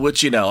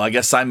 which, I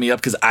guess sign me up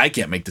because I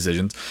can't make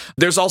decisions.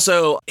 There's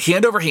also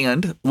hand over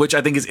hand, which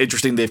I think is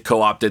interesting. They've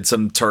co-opted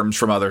some terms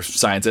from other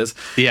sciences.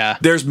 Yeah.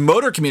 There's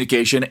motor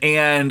communication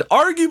and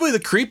arguably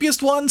the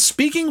creepiest one,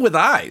 speaking with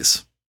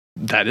eyes.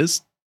 That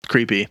is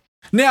creepy.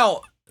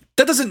 Now,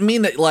 that doesn't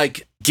mean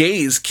that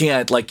gaze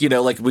can't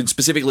when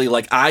specifically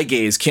eye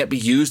gaze can't be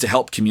used to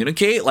help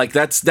communicate.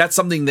 That's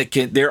something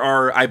that there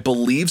are, I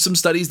believe, some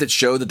studies that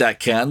show that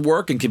can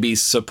work and can be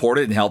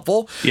supported and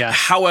helpful. Yeah.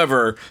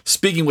 However,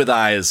 speaking with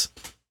eyes,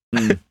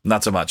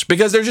 not so much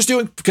because they're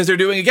doing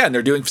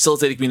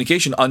facilitated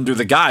communication under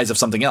the guise of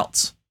something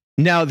else.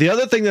 Now, the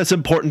other thing that's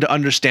important to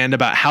understand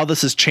about how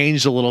this has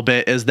changed a little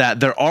bit is that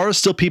there are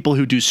still people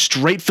who do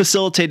straight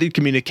facilitated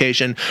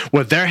communication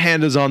where their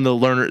hand is on the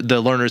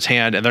learner's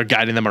hand and they're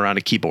guiding them around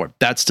a keyboard.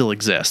 That still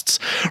exists.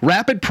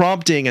 Rapid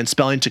prompting and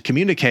spelling to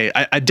communicate,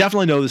 I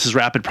definitely know this is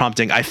rapid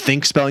prompting. I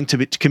think spelling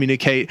to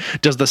communicate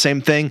does the same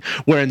thing,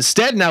 where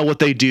instead now what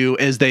they do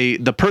is the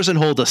person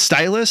holds a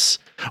stylus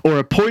or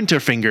a pointer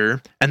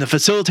finger, and the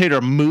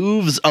facilitator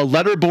moves a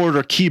letterboard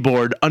or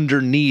keyboard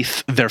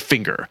underneath their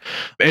finger.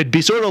 It'd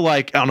be sort of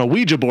like on a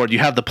Ouija board, you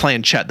have the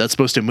planchette that's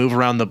supposed to move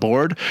around the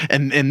board.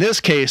 And in this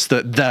case,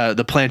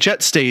 the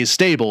planchette stays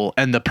stable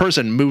and the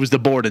person moves the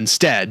board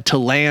instead to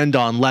land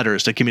on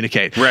letters to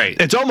communicate. Right.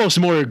 It's almost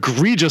more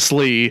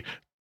egregiously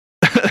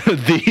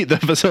the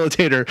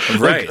facilitator,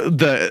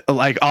 right?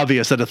 Like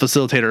obvious that a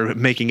facilitator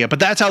making it, but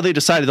that's how they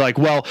decided. Like,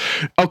 well,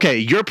 okay,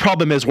 your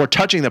problem is we're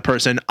touching the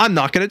person. I'm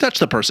not going to touch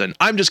the person.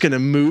 I'm just going to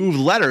move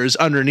letters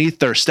underneath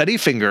their steady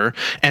finger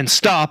and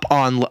stop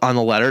on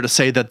the letter to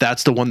say that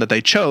that's the one that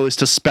they chose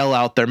to spell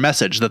out their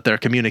message that they're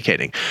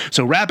communicating.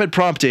 So rapid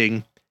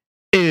prompting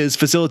is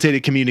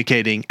facilitated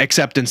communicating,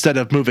 except instead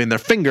of moving their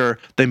finger,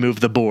 they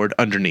move the board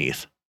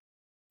underneath.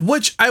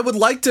 Which I would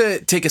like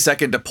to take a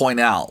second to point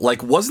out,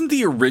 like, wasn't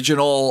the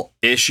original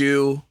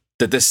issue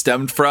that this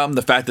stemmed from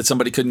the fact that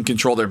somebody couldn't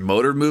control their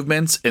motor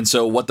movements? And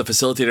so what the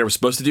facilitator was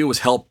supposed to do was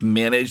help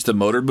manage the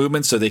motor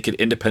movements so they could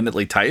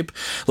independently type.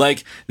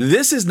 Like,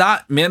 this is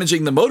not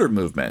managing the motor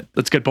movement.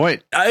 That's a good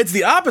point. It's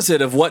the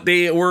opposite of what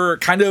they were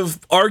kind of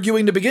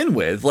arguing to begin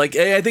with. Like,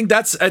 I think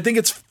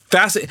it's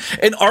fascinating.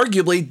 And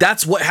arguably,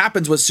 that's what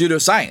happens with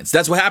pseudoscience.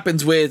 That's what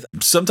happens with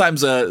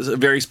sometimes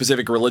very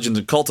specific religions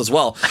and cults as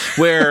well,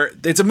 where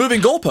it's a moving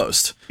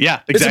goalpost.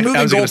 Yeah, exactly.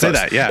 I was going to say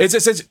that. Yeah,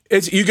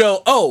 it's you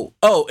go, oh,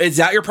 is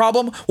that your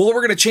problem? Well,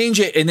 we're going to change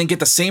it and then get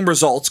the same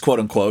results, quote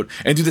unquote,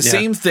 and do the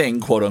same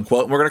thing, quote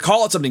unquote. And we're going to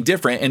call it something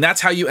different, and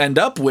that's how you end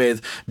up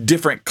with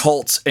different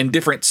cults and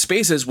different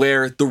spaces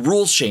where the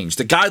rules change,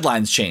 the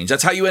guidelines change.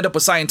 That's how you end up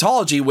with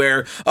Scientology,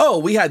 where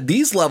we had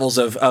these levels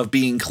of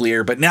being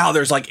clear, but now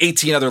there's like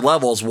 18 other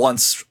levels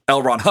once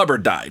L. Ron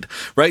Hubbard died,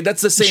 right?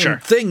 That's the same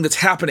thing that's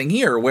happening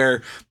here,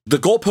 where the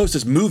goalpost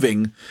is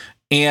moving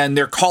and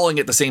they're calling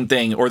it the same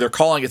thing, or they're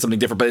calling it something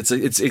different, but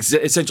it's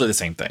essentially the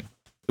same thing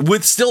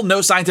with still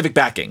no scientific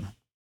backing.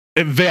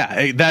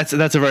 Yeah, that's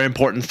a very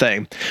important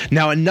thing.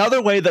 Now,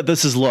 another way that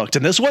this is looked,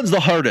 and this one's the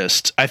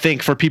hardest, I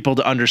think, for people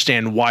to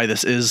understand why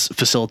this is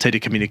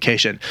facilitated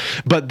communication,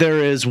 but there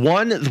is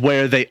one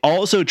where they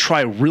also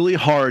try really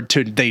hard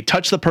they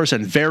touch the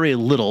person very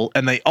little,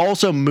 and they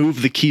also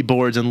move the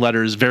keyboards and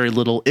letters very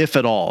little, if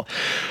at all.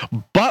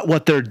 But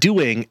what they're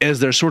doing is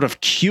they're sort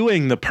of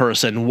cueing the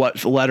person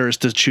what letters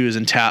to choose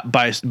and tap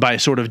by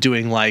sort of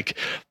doing, like,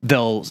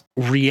 they'll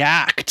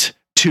react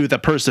to the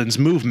person's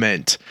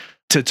movement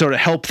to sort of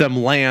help them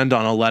land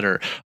on a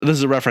letter. This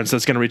is a reference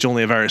that's going to reach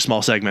only a very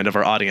small segment of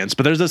our audience,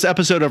 but there's this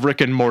episode of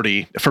Rick and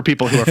Morty for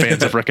people who are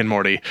fans of Rick and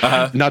Morty.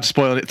 Not to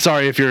spoil it.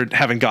 Sorry if you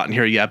haven't gotten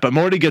here yet, but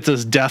Morty gets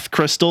this death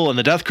crystal, and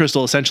the death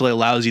crystal essentially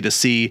allows you to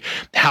see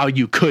how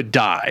you could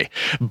die.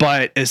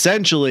 But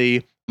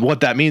essentially,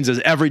 what that means is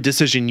every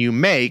decision you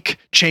make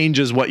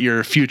changes what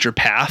your future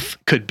path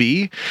could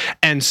be.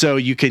 And so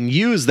you can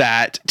use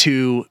that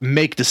to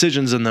make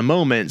decisions in the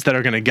moments that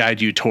are going to guide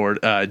you toward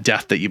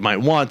death that you might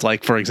want.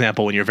 Like, for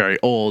example, when you're very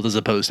old as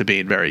opposed to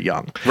being very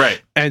young.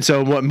 Right. And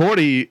so what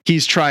Morty,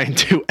 he's trying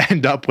to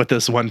end up with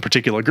this one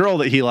particular girl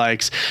that he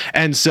likes.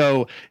 And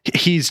so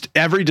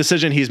every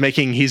decision he's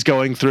making, he's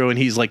going through and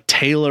he's like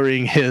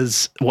tailoring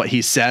what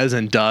he says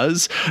and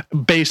does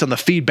based on the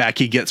feedback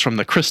he gets from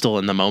the crystal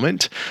in the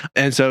moment.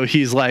 And so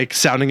he's like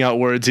sounding out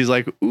words. He's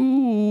like,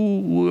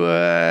 ooh,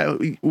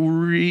 and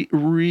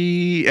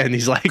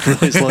he's like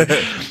really slow,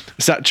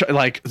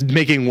 like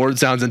making word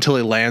sounds until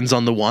he lands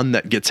on the one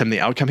that gets him the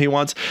outcome he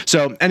wants.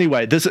 So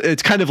anyway,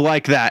 it's kind of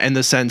like that in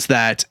the sense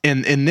that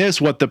in this,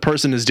 what the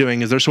person is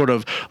doing is they're sort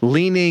of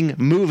leaning,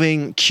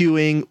 moving,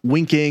 cueing,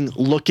 winking,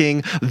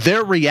 looking.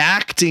 They're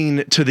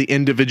reacting to the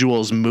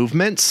individual's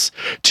movements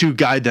to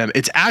guide them.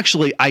 It's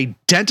actually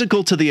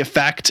identical to the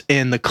effect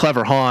in the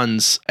Clever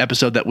Hans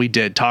episode that we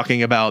did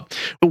talking about,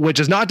 which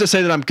is not to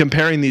say that I'm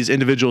comparing these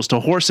individuals to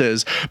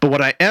horses, but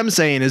what I am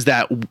saying is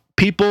that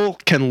people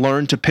can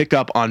learn to pick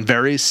up on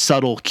very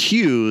subtle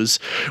cues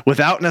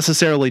without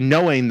necessarily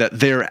knowing that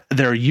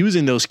they're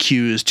using those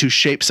cues to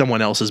shape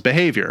someone else's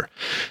behavior.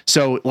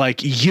 So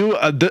like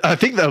I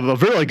think a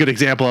really good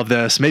example of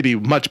this, maybe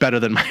much better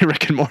than my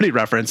Rick and Morty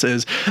reference,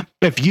 is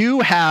if you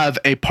have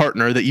a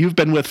partner that you've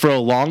been with for a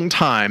long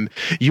time,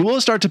 you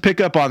will start to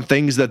pick up on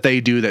things that they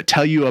do that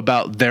tell you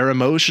about their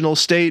emotional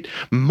state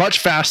much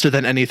faster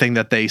than anything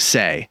that they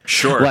say.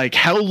 Sure. Like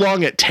how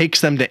long it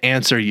takes them to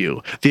answer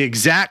you, the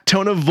exact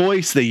tone of voice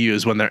they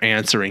use when they're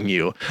answering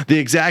you, the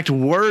exact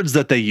words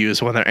that they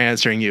use when they're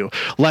answering you.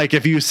 Like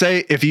if you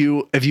say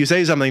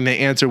something, they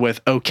answer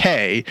with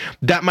okay,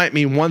 that might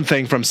mean one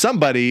thing from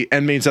somebody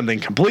and mean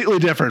something completely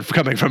different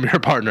coming from your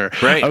partner.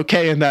 Right.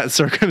 Okay, in that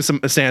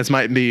circumstance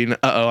might mean,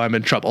 I'm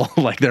in trouble.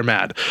 Like they're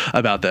mad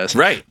about this.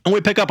 Right. And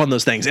we pick up on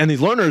those things. And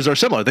these learners are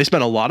similar. They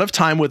spend a lot of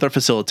time with their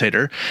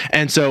facilitator.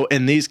 And so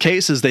in these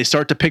cases, they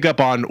start to pick up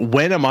on,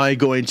 when am I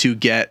going to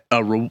get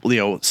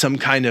some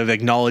kind of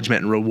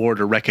acknowledgement and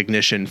reward or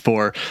recognition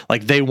for,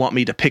 like, they want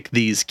me to pick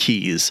these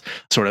keys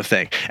sort of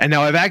thing. And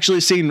now I've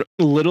actually seen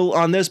little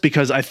on this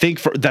because I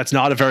think that's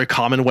not a very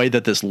common way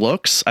that this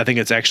looks. I think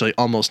it's actually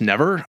almost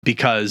never,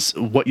 because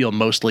what you'll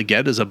mostly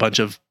get is a bunch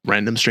of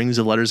random strings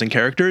of letters and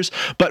characters.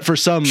 But for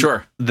some,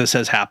 this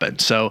has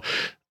happened. So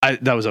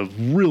that was a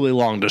really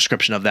long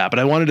description of that, but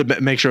I wanted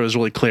to make sure it was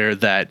really clear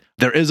that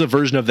there is a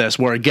version of this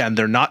where, again,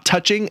 they're not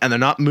touching and they're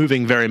not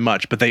moving very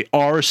much, but they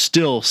are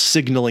still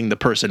signaling the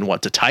person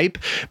what to type,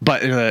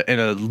 but in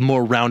a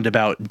more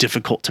roundabout,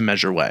 difficult to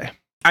measure way.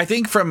 I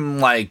think from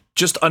like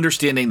just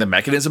understanding the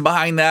mechanism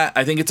behind that,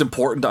 I think it's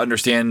important to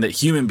understand that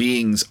human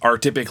beings are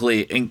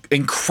typically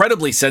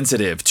incredibly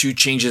sensitive to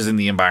changes in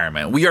the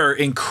environment. We are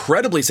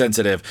incredibly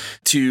sensitive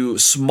to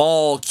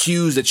small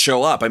cues that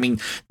show up. I mean,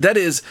 that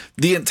is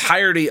the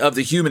entirety of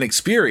the human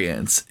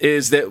experience,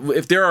 is that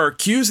if there are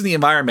cues in the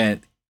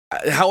environment,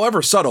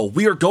 however subtle,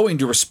 we are going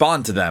to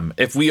respond to them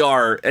if we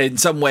are in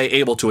some way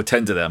able to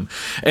attend to them.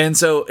 And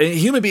so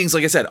human beings,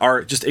 like I said,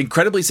 are just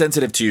incredibly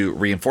sensitive to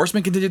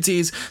reinforcement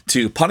contingencies,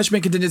 to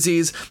punishment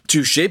contingencies,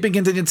 to shaping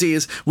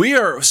contingencies. We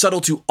are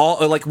subtle to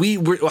all, like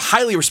we're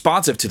highly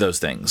responsive to those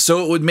things.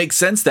 So it would make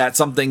sense that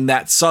something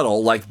that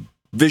subtle, like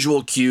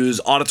visual cues,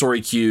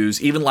 auditory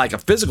cues, even like a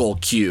physical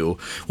cue,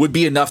 would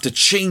be enough to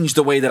change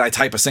the way that I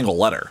type a single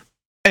letter.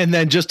 And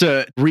then just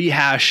to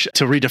rehash,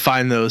 to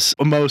redefine those,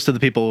 most of the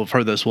people who've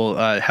heard this will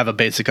have a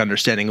basic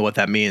understanding of what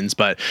that means,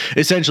 but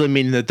essentially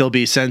meaning that they'll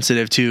be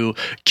sensitive to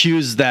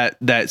cues that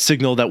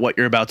signal that what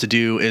you're about to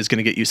do is going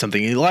to get you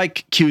something you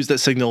like, cues that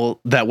signal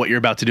that what you're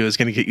about to do is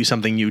going to get you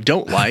something you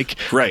don't like.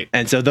 Right.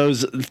 And so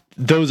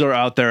those are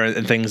out there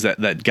and things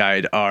that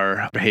guide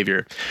our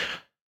behavior.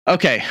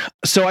 Okay,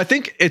 so I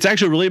think it's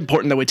actually really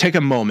important that we take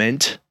a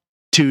moment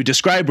to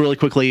describe really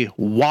quickly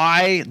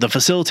why the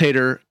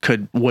facilitator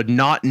would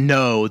not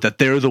know that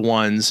they're the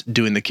ones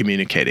doing the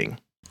communicating.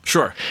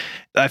 Sure.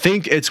 I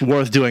think it's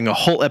worth doing a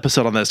whole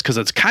episode on this because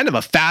it's kind of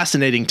a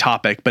fascinating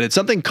topic, but it's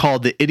something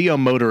called the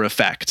ideomotor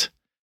effect.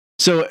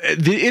 So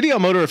the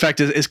ideomotor effect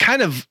is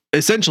kind of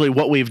essentially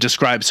what we've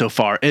described so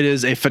far. It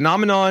is a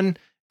phenomenon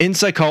in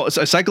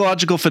a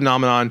psychological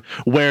phenomenon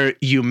where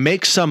you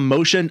make some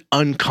motion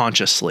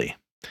unconsciously.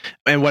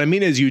 And what I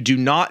mean is you do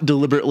not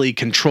deliberately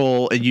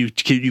control, and you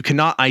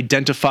cannot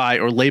identify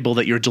or label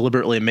that you're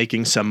deliberately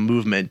making some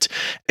movement.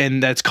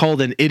 And that's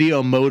called an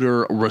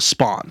ideomotor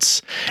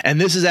response.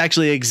 And this is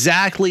actually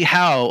exactly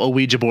how a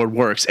Ouija board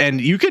works. And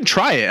you can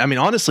try it. I mean,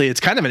 honestly, it's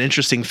kind of an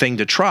interesting thing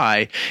to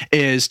try,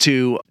 is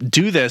to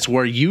do this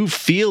where you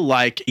feel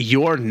like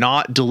you're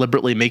not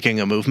deliberately making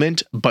a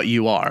movement, but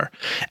you are.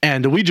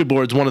 And a Ouija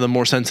board is one of the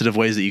more sensitive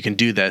ways that you can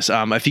do this.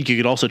 I think you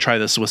could also try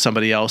this with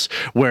somebody else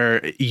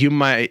where you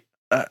might,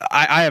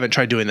 I haven't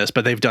tried doing this,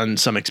 but they've done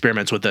some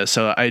experiments with this.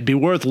 So it'd be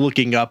worth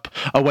looking up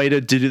a way to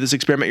do this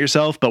experiment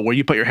yourself, but where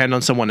you put your hand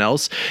on someone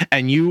else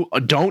and you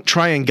don't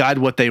try and guide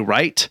what they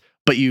write,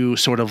 but you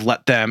sort of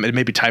let them, and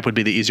maybe type would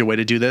be the easier way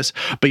to do this,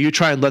 but you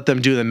try and let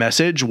them do the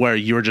message where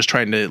you're just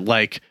trying to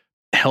like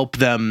help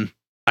them,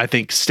 I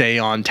think, stay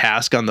on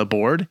task on the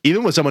board,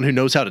 even with someone who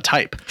knows how to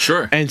type.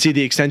 Sure. And see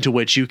the extent to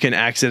which you can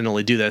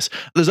accidentally do this.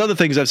 There's other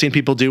things I've seen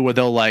people do where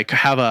they'll like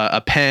have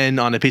a pen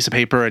on a piece of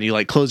paper and you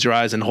like close your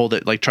eyes and hold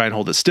it, like try and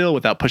hold it still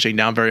without pushing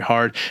down very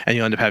hard. And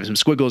you end up having some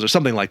squiggles or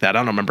something like that. I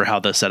don't remember how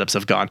the setups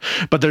have gone,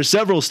 but there's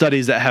several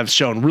studies that have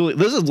shown really,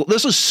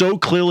 this is so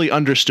clearly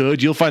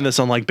understood. You'll find this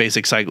on like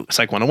basic Psych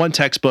 101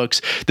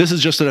 textbooks. This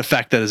is just an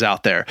effect that is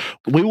out there.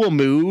 We will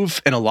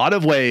move in a lot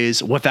of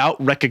ways without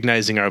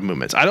recognizing our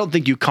movements. I don't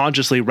think you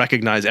consciously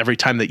recognize every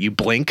time that you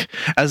blink,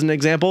 as an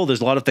example.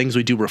 There's a lot of things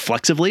we do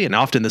reflexively, and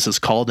often this is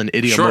called an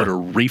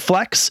ideomotor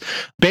reflex.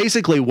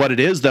 Basically, what it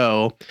is,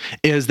 though,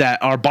 is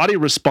that our body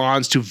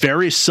responds to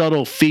very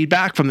subtle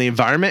feedback from the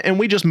environment, and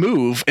we just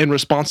move in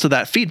response to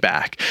that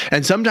feedback.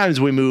 And sometimes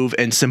we move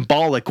in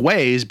symbolic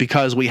ways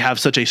because we have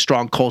such a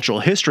strong cultural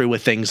history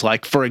with things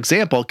like, for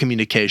example,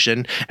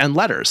 communication and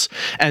letters.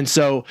 And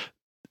so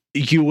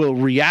you will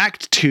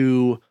react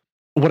to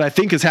what I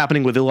think is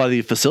happening with a lot of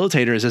the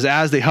facilitators is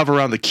as they hover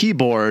around the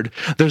keyboard,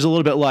 there's a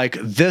little bit like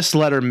this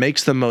letter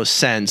makes the most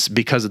sense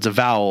because it's a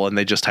vowel and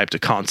they just typed a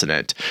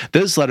consonant.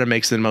 This letter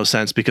makes the most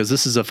sense because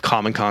this is a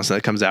common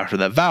consonant that comes after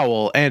that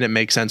vowel and it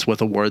makes sense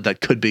with a word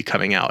that could be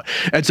coming out.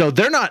 And so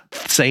they're not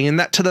saying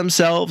that to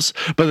themselves,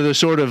 but they're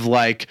sort of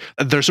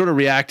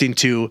reacting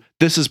to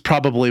this is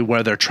probably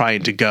where they're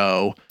trying to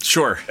go.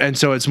 Sure. And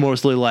so it's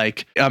mostly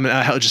like,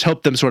 I just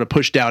help them sort of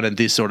push down in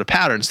these sort of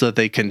patterns so that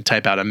they can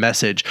type out a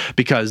message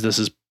because this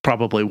is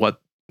probably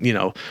what,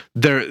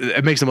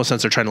 it makes the most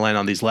sense. They're trying to land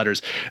on these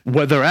letters.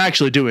 What they're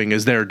actually doing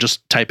is they're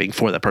just typing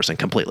for that person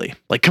completely.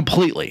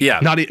 Yeah.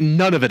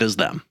 None of it is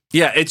them.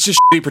 Yeah. It's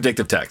just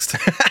predictive text.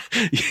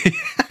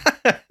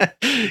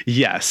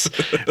 Yes,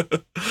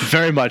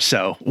 very much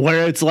so.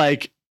 Where it's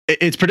like,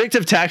 it's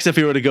predictive text if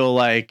you were to go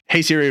like,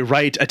 hey Siri,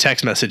 write a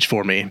text message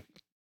for me.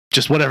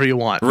 Just whatever you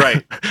want.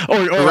 Right. or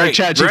like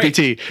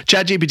ChatGPT. Right.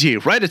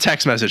 ChatGPT, write a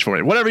text message for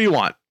me. Whatever you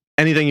want.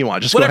 Anything you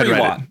want. Just whatever go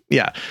ahead and write write it.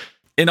 Yeah.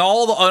 In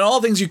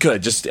all things you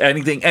could. Just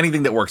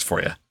anything that works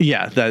for you.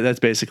 Yeah, that's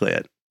basically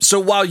it. So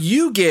while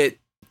you get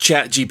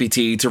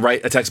ChatGPT to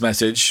write a text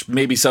message,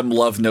 maybe some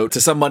love note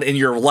to someone in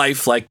your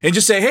life, and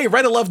just say, hey,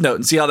 write a love note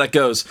and see how that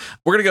goes.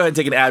 We're going to go ahead and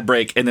take an ad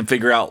break and then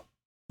figure out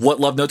what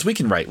love notes we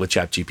can write with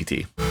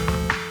ChatGPT.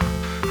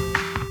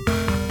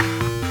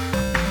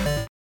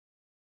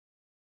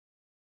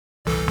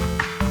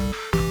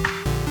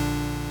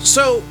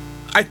 So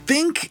I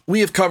think we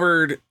have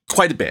covered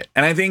quite a bit.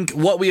 And I think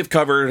what we have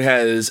covered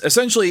has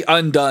essentially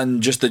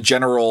undone just the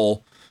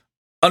general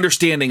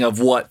understanding of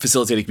what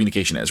facilitated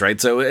communication is, right?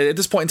 So at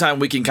this point in time,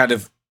 we can kind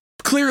of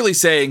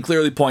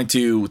clearly point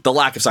to the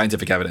lack of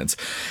scientific evidence.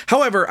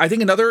 However, I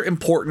think another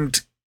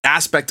important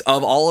aspect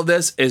of all of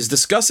this is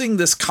discussing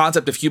this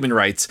concept of human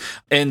rights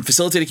and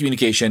facilitated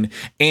communication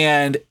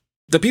and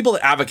the people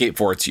that advocate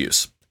for its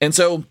use. And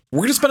so we're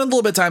going to spend a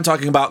little bit of time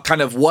talking about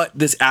kind of what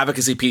this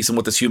advocacy piece and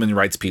what this human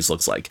rights piece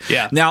looks like.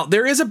 Yeah. Now,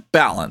 there is a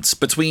balance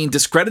between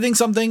discrediting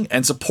something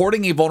and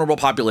supporting a vulnerable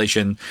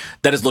population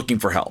that is looking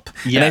for help.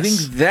 Yes. And I think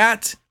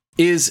that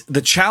is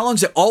the challenge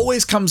that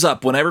always comes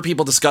up whenever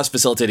people discuss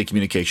facilitated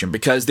communication,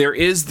 because there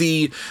is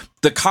the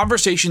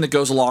conversation that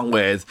goes along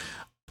with,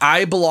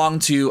 I belong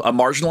to a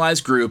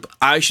marginalized group.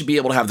 I should be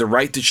able to have the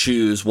right to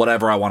choose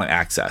whatever I want to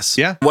access.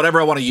 Yeah. Whatever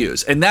I want to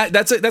use. And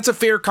that's a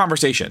fair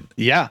conversation.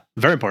 Yeah.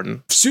 Very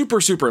important. Super,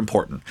 super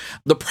important.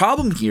 The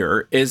problem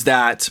here is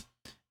that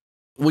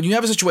when you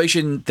have a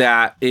situation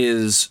that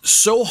is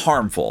so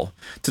harmful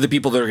to the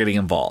people that are getting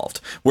involved,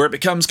 where it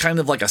becomes kind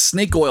of like a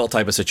snake oil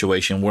type of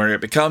situation, where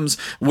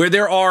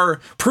there are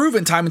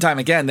proven time and time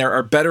again, there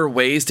are better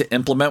ways to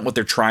implement what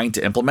they're trying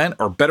to implement,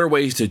 or better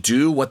ways to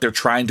do what they're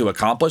trying to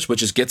accomplish,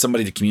 which is get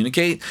somebody to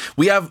communicate.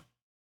 We have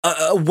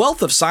a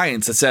wealth of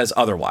science that says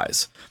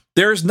otherwise.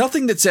 There's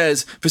nothing that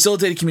says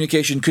facilitated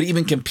communication could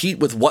even compete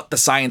with what the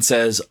science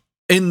says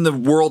in the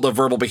world of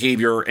verbal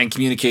behavior and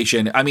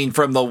communication. I mean,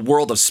 from the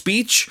world of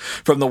speech,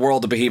 from the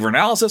world of behavior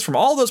analysis, from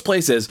all those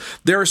places,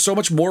 there is so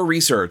much more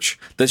research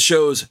that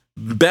shows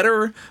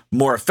better,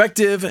 more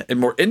effective, and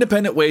more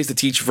independent ways to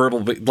teach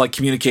verbal, like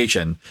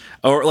communication,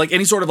 or like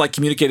any sort of like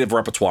communicative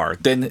repertoire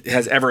than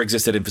has ever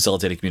existed in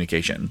facilitated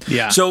communication.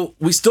 Yeah. So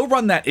we still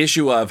run that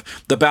issue of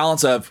the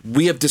balance of,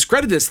 we have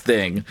discredited this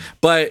thing,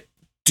 but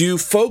do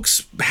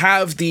folks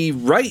have the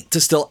right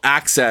to still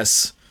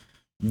access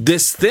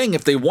this thing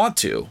if they want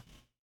to?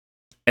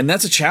 And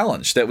that's a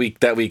challenge that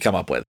we come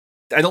up with.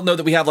 I don't know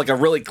that we have like a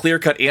really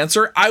clear-cut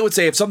answer. I would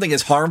say if something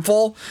is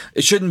harmful,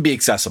 it shouldn't be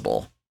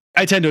accessible.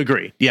 I tend to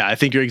agree. Yeah, I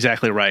think you're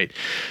exactly right.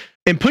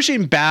 And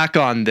pushing back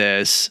on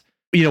this,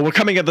 we're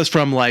coming at this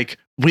from like,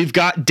 we've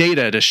got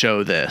data to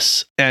show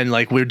this, and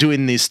like we're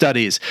doing these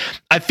studies.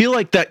 I feel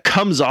like that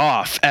comes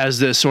off as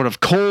this sort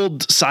of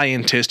cold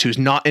scientist who's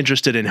not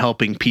interested in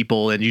helping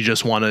people, and you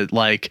just want to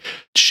like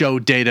show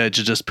data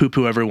to just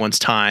poo-poo everyone's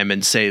time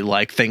and say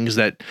like things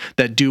that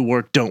do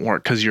work don't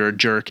work because you're a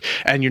jerk,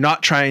 and you're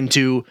not trying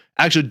to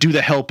actually do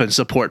the help and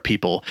support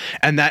people.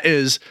 And that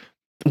is,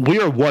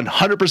 we are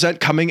 100%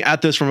 coming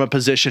at this from a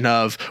position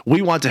of,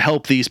 we want to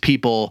help these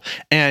people,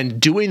 and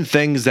doing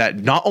things that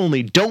not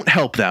only don't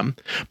help them,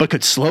 but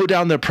could slow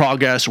down their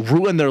progress,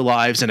 ruin their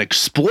lives, and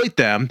exploit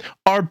them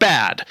are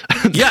bad.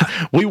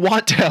 Yeah. We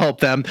want to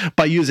help them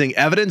by using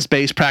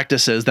evidence-based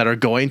practices that are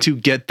going to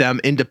get them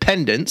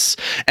independence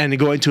and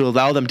going to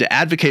allow them to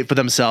advocate for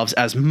themselves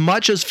as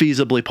much as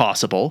feasibly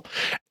possible.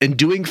 And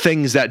doing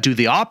things that do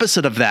the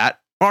opposite of that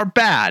are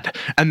bad.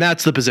 And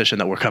that's the position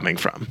that we're coming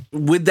from.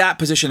 With that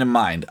position in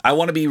mind, I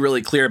want to be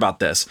really clear about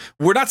this.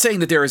 We're not saying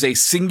that there is a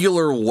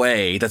singular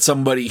way that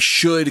somebody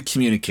should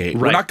communicate.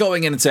 Right. We're not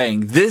going in and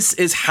saying this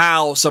is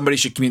how somebody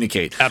should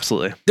communicate.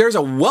 Absolutely. There's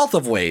a wealth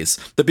of ways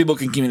that people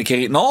can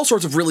communicate in all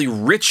sorts of really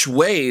rich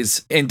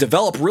ways and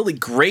develop really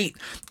great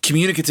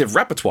communicative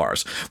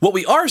repertoires. What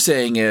we are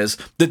saying is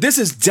that this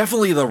is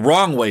definitely the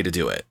wrong way to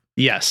do it.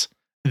 Yes.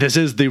 This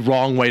is the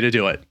wrong way to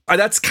do it.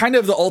 That's kind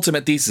of the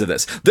ultimate thesis of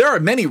this. There are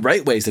many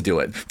right ways to do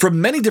it from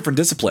many different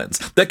disciplines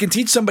that can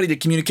teach somebody to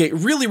communicate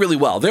really, really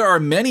well. There are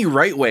many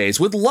right ways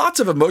with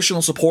lots of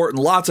emotional support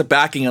and lots of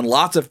backing and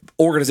lots of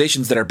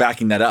organizations that are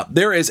backing that up.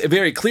 There is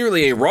very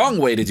clearly a wrong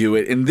way to do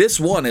it, and this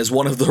one is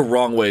one of the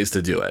wrong ways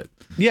to do it.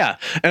 Yeah.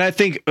 And I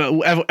think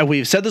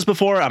we've said this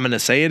before, I'm going to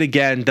say it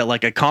again, that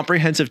like a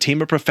comprehensive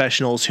team of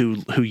professionals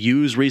who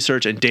use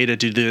research and data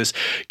to do this,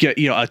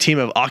 a team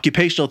of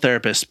occupational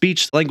therapists,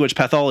 speech language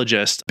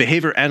pathologists,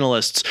 behavior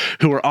analysts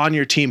who are on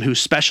your team who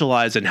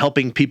specialize in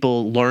helping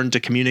people learn to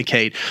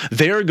communicate,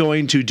 they're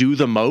going to do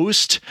the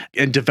most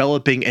in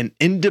developing an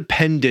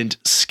independent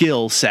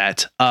skill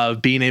set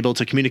of being able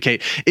to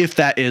communicate, if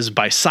that is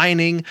by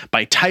signing,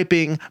 by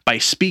typing, by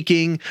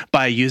speaking,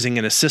 by using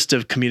an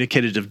assistive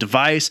communicative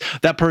device.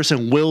 That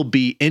person will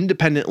be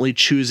independently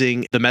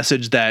choosing the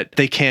message that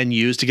they can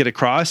use to get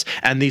across.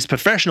 And these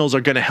professionals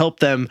are going to help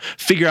them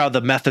figure out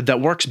the method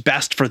that works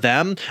best for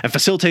them. And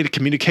facilitated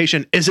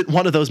communication isn't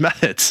one of those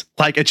methods.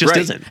 Like, it just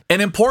isn't. And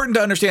important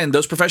to understand,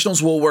 those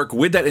professionals will work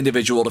with that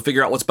individual to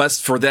figure out what's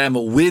best for them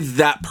with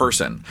that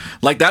person.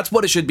 Like, that's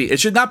what it should be.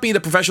 It should not be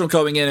the professional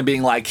going in and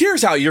being like,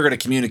 here's how you're going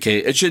to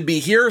communicate. It should be,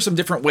 here are some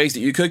different ways that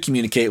you could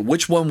communicate.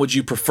 Which one would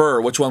you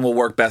prefer? Which one will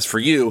work best for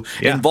you?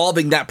 Yeah.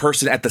 Involving that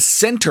person at the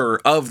center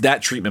of that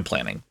treatment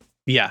planning.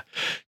 Yeah.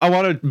 I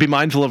want to be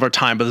mindful of our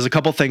time, but there's a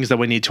couple things that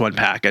we need to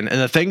unpack. And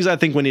the things I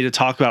think we need to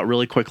talk about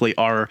really quickly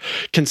are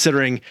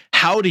considering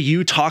how do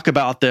you talk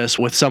about this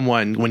with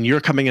someone when you're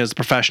coming in as a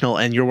professional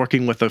and you're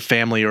working with a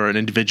family or an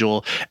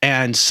individual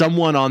and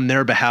someone on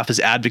their behalf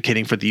is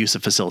advocating for the use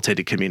of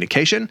facilitated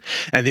communication?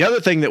 And the other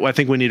thing that I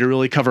think we need to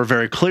really cover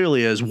very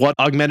clearly is what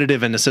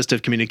augmentative and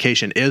assistive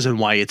communication is and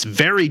why it's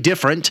very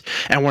different.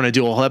 And we're going to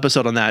do a whole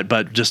episode on that,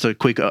 but just a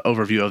quick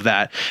overview of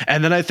that.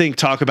 And then I think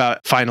talk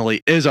about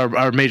finally is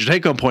our major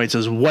take-home points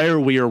is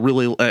where we are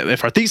really,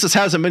 if our thesis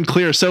hasn't been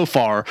clear so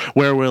far,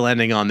 where we're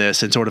landing on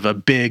this in sort of a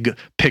big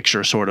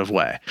picture sort of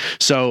way.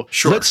 So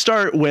let's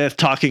start with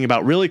talking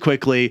about really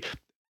quickly,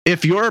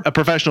 if you're a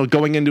professional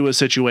going into a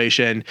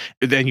situation,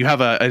 then you have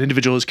an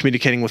individual who's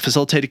communicating with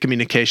facilitated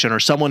communication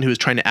or someone who is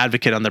trying to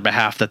advocate on their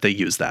behalf that they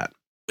use that.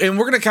 And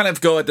we're going to kind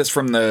of go at this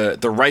from the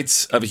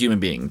rights of a human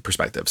being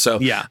perspective. So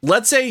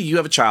let's say you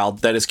have a child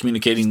that is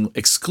communicating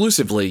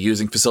exclusively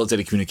using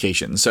facilitated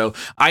communication. So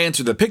I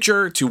enter the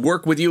picture to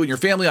work with you and your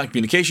family on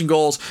communication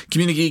goals,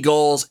 community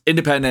goals,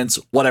 independence,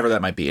 whatever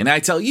that might be. And I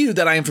tell you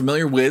that I am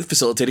familiar with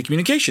facilitated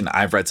communication.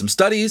 I've read some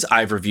studies,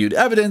 I've reviewed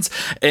evidence,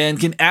 and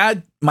can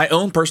add my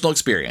own personal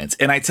experience.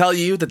 And I tell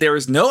you that there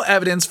is no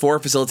evidence for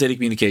facilitated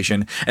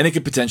communication and it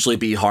could potentially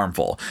be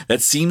harmful.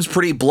 That seems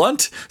pretty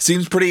blunt,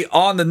 seems pretty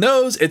on the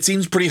nose. It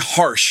seems pretty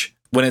harsh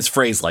when it's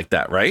phrased like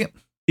that, right?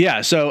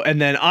 Yeah. So,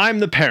 and then I'm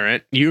the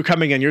parent, you're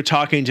coming in, you're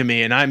talking to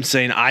me and I'm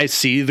saying, I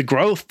see the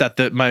growth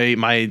that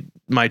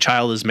my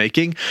child is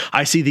making.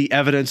 I see the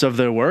evidence of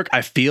their work.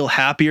 I feel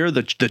happier.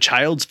 The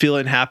child's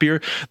feeling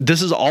happier.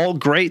 This is all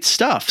great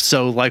stuff.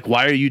 So like,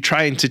 why are you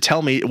trying to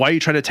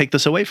take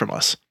this away from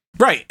us?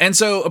 Right. And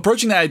so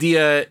approaching that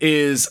idea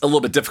is a little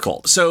bit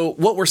difficult. So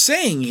what we're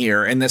saying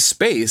here in this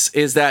space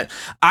is that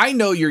I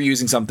know you're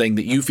using something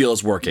that you feel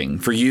is working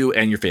for you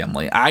and your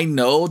family. I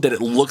know that it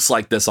looks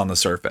like this on the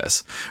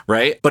surface,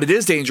 right? But it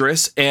is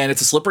dangerous and it's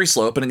a slippery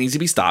slope and it needs to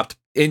be stopped.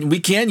 And we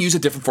can use a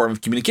different form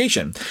of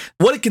communication.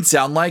 What it can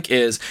sound like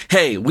is,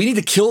 hey, we need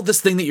to kill this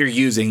thing that you're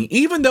using,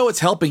 even though it's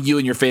helping you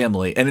and your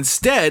family. And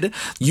instead,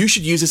 you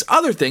should use this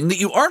other thing that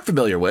you aren't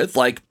familiar with,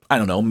 like, I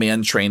don't know,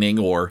 man training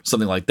or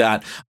something like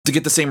that, to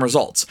get the same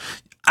results.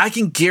 I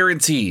can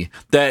guarantee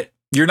that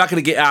you're not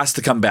going to get asked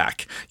to come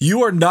back.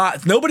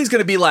 Nobody's going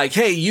to be like,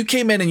 hey, you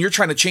came in and you're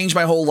trying to change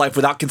my whole life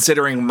without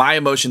considering my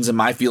emotions and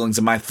my feelings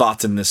and my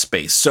thoughts in this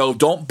space. So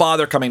don't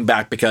bother coming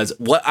back because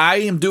what I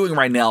am doing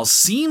right now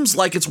seems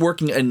like it's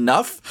working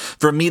enough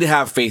for me to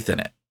have faith in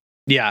it.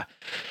 Yeah.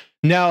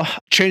 Now,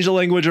 change the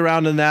language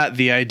around in that.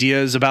 The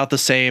idea is about the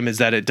same, is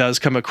that it does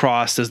come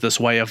across as this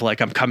way of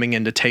like, I'm coming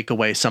in to take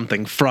away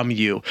something from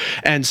you.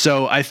 And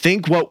so I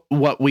think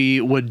what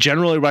we would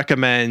generally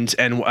recommend,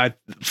 and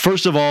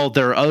first of all,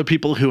 there are other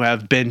people who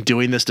have been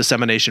doing this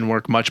dissemination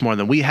work much more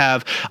than we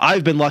have.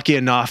 I've been lucky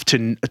enough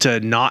to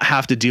not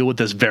have to deal with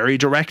this very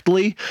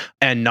directly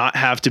and not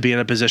have to be in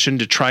a position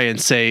to try and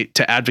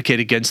to advocate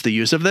against the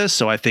use of this.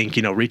 So I think,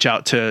 reach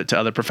out to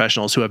other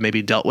professionals who have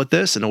maybe dealt with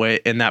this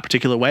in that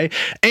particular way.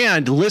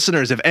 And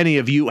listeners, if any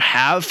of you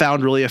have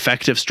found really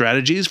effective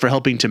strategies for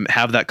helping to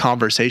have that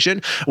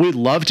conversation, we'd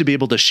love to be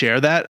able to share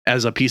that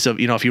as a piece of,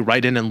 if you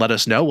write in and let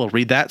us know, we'll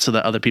read that so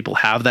that other people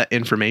have that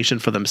information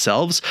for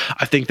themselves.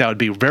 I think that would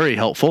be very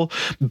helpful.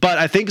 But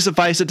I think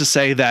suffice it to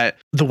say that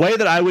the way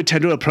that I would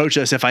tend to approach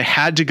this, if I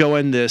had to go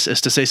in this, is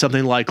to say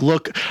something like,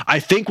 look, I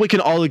think we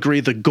can all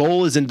agree the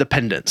goal is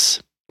independence,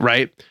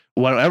 right?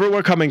 Wherever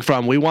we're coming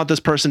from, we want this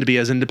person to be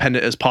as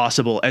independent as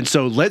possible. And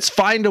so let's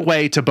find a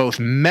way to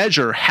both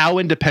measure how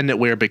independent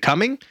we're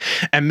becoming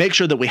and make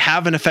sure that we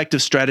have an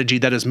effective strategy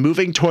that is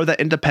moving toward that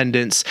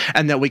independence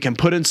and that we can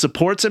put in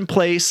supports in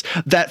place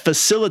that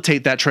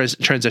facilitate that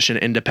transition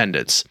to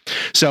independence.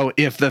 So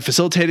if the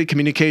facilitated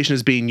communication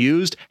is being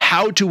used,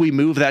 how do we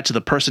move that to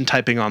the person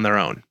typing on their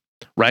own?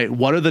 Right?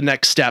 What are the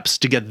next steps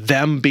to get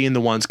them being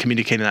the ones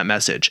communicating that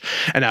message?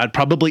 And I'd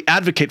probably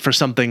advocate for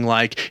something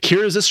like,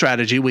 here is a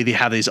strategy. We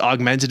have these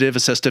augmentative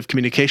assistive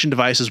communication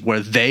devices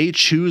where they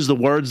choose the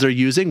words they're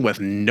using with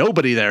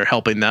nobody there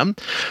helping them.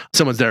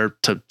 Someone's there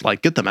to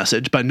get the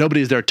message, but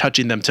nobody's there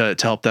touching them to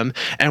help them.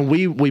 And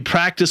we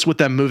practice with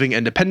them moving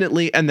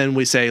independently. And then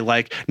we say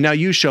now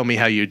you show me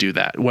how you do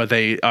that, where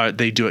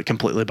they do it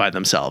completely by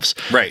themselves.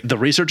 Right. The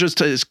research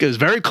is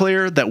very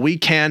clear that we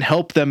can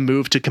help them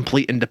move to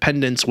complete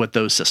independence with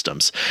those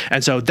systems.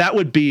 And so that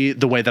would be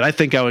the way that I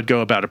think I would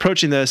go about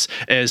approaching this,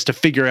 is to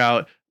figure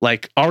out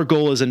our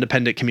goal is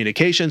independent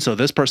communication. So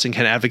this person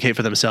can advocate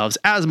for themselves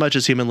as much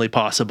as humanly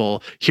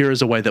possible. Here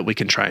is a way that we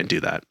can try and do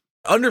that.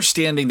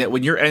 Understanding that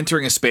when you're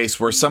entering a space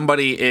where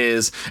somebody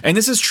is, and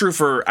this is true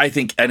for, I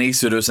think, any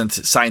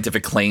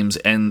pseudoscientific claims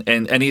and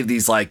any of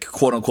these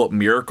quote unquote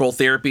miracle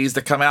therapies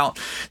that come out,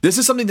 this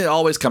is something that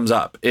always comes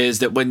up, is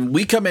that when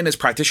we come in as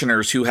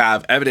practitioners who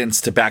have evidence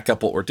to back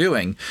up what we're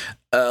doing,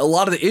 a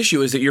lot of the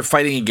issue is that you're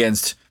fighting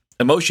against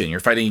emotion. You're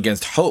fighting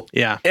against hope.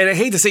 Yeah. And I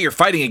hate to say you're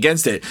fighting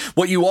against it.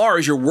 What you are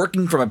is you're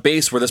working from a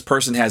base where this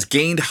person has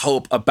gained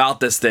hope about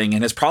this thing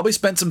and has probably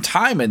spent some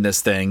time in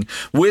this thing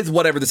with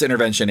whatever this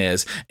intervention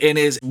is and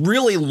is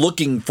really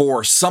looking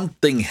for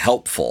something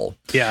helpful.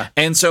 Yeah.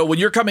 And so when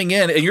you're coming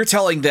in and you're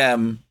telling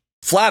them,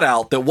 flat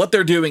out that what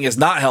they're doing is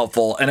not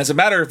helpful, and as a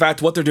matter of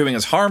fact, what they're doing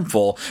is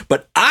harmful,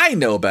 but I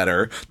know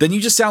better, then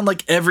you just sound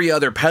like every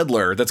other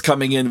peddler that's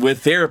coming in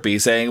with therapy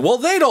saying, well,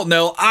 they don't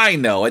know, I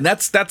know. And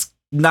that's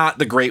not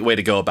the great way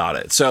to go about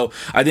it. So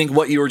I think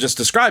what you were just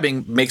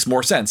describing makes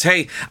more sense.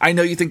 Hey, I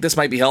know you think this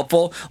might be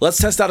helpful. Let's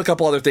test out a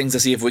couple other things to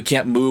see if we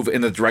can't move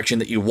in the direction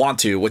that you want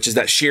to, which is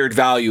that shared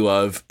value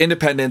of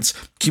independence,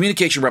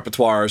 communication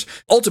repertoires,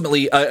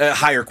 ultimately a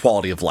higher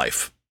quality of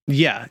life.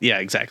 Yeah,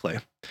 exactly.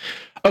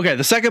 Okay,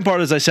 the second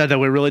part, as I said, that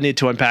we really need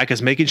to unpack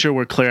is making sure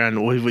we're clear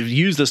on, we've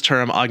used this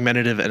term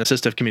augmentative and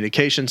assistive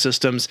communication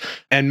systems,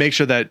 and make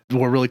sure that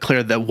we're really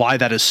clear that why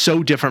that is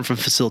so different from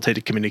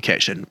facilitated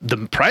communication. The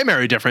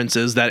primary difference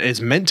is that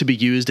it's meant to be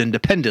used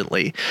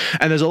independently.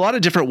 And there's a lot of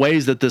different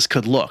ways that this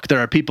could look. There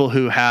are people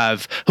who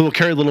will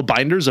carry little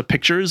binders of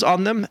pictures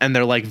on them, and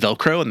they're like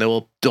Velcro, and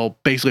they'll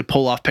basically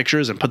pull off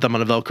pictures and put them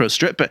on a Velcro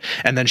strip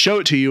and then show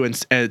it to you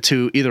and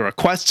to either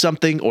request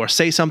something or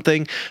say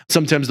something.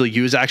 Sometimes they'll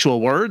use actual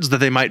words that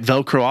they might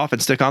Velcro off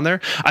and stick on there.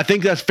 I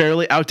think that's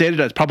fairly outdated.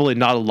 There's probably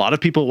not a lot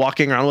of people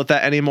walking around with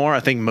that anymore. I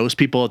think most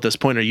people at this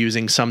point are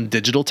using some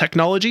digital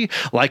technology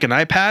like an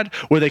iPad,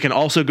 where they can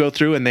also go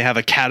through and they have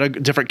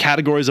different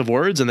categories of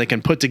words, and they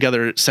can put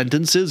together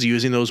sentences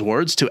using those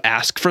words to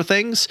ask for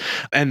things.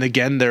 And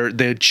again,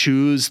 they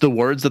choose the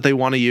words that they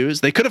want to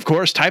use. They could, of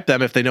course, type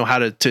them if they know how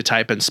to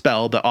type and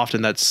spell, but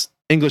often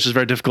English is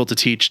very difficult to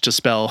teach to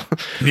spell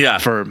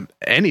for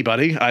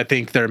anybody. I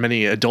think there are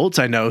many adults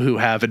I know who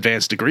have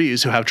advanced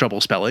degrees who have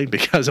trouble spelling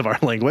because of our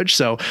language.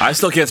 So I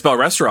still can't spell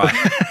restaurant.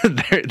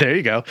 there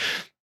you go.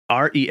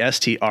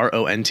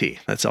 RESTRONT.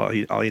 That's all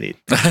you need.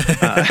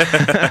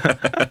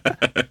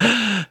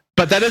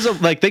 But that is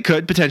they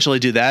could potentially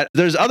do that.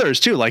 There's others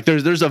too. Like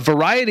there's a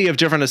variety of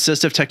different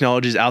assistive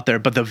technologies out there,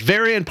 but the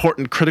very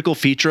important critical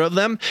feature of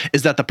them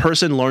is that the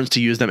person learns to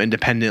use them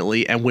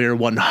independently, and we're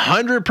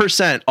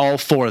 100% all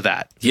for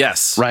that.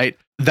 Yes. Right?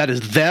 That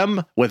is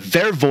them with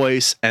their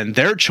voice and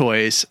their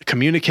choice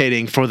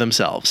communicating for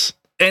themselves.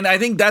 And I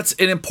think that's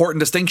an important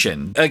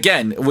distinction.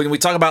 Again, when we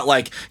talk about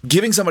like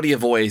giving somebody a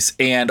voice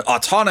and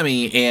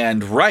autonomy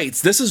and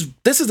rights, this is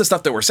the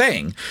stuff that we're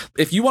saying.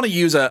 If you want to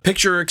use a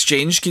picture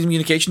exchange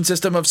communication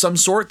system of some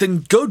sort,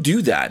 then go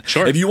do that.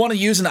 Sure. If you want to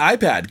use an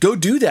iPad, go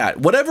do that.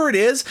 Whatever it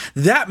is,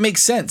 that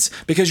makes sense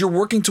because you're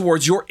working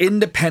towards your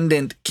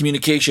independent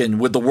communication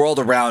with the world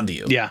around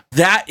you. Yeah.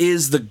 That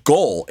is the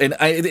goal. And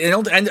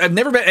I've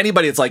never met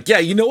anybody that's like, yeah,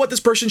 you know what this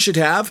person should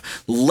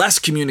have? Less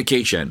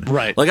communication.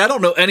 Right. Like I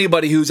don't know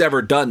anybody who's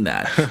ever done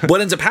that. What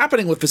ends up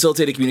happening with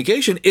facilitated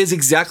communication is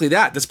exactly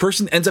that. This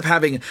person ends up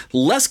having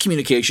less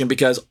communication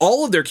because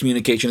all of their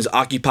communication is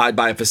occupied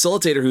by a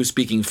facilitator who's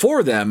speaking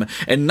for them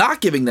and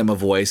not giving them a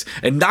voice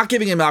and not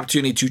giving them an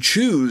opportunity to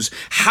choose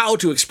how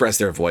to express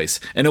their voice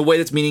in a way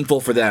that's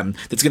meaningful for them,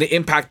 that's going to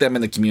impact them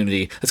in the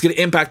community, that's going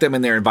to impact them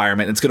in their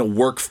environment, and it's going to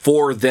work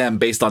for them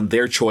based on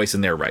their choice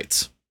and their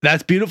rights.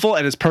 That's beautiful,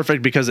 and it's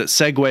perfect because it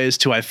segues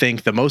to, I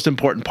think, the most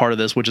important part of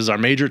this, which is our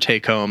major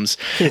take-homes,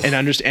 and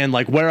understand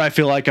like where I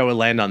feel like I would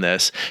land on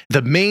this.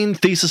 The main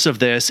thesis of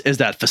this is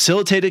that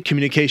facilitated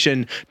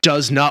communication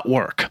does not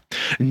work.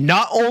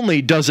 Not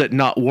only does it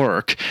not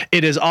work,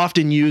 it is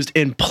often used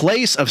in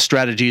place of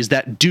strategies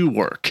that do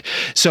work.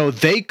 So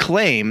they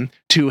claim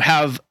to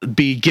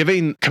be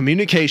giving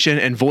communication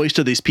and voice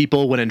to these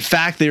people when in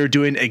fact they are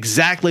doing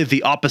exactly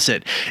the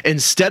opposite.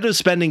 Instead of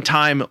spending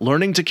time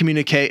learning to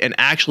communicate and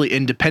actually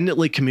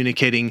independently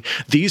communicating,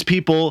 these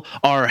people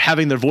are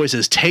having their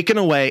voices taken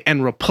away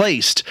and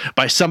replaced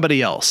by somebody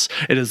else.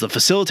 It is the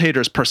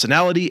facilitator's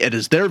personality, it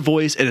is their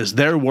voice, it is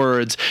their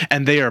words,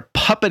 and they are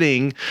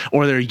puppeting,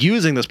 or they're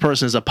using this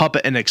person as a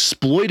puppet and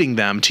exploiting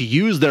them to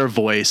use their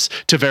voice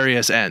to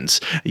various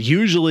ends.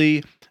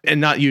 Usually, and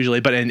not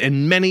usually, but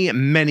in many,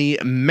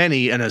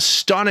 an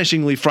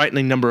astonishingly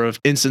frightening number of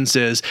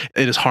instances,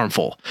 it is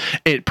harmful.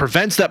 It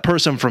prevents that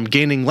person from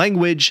gaining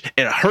language.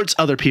 It hurts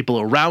other people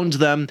around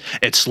them.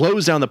 It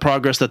slows down the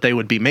progress that they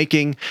would be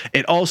making.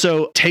 It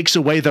also takes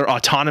away their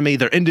autonomy,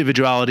 their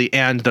individuality,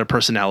 and their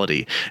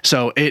personality.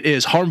 So it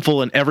is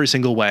harmful in every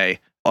single way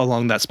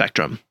along that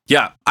spectrum.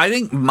 Yeah, I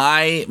think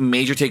my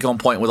major take-home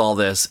point with all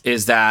this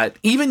is that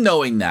even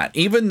knowing that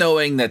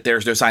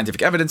there's no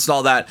scientific evidence and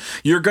all that,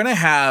 you're going to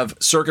have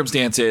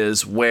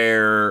circumstances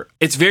where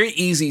it's very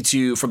easy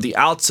to, from the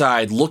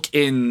outside, look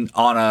in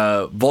on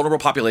a vulnerable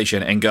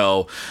population and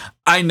go,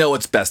 I know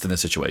what's best in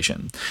this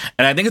situation.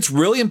 And I think it's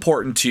really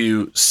important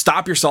to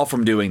stop yourself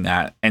from doing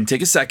that and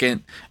take a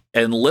second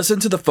and listen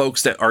to the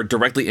folks that are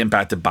directly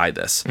impacted by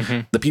this.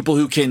 Mm-hmm. The people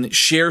who can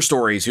share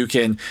stories, who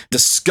can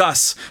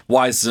discuss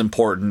why this is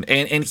important,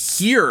 and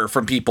hear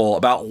from people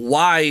about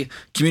why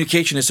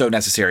communication is so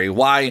necessary,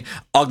 why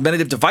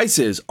augmentative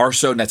devices are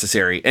so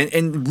necessary,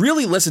 and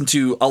really listen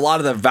to a lot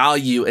of the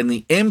value and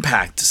the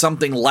impact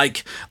something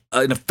like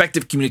an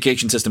effective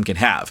communication system can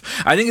have.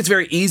 I think it's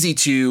very easy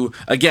to,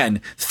 again,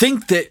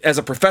 think that as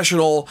a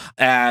professional,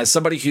 as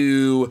somebody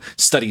who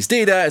studies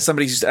data, I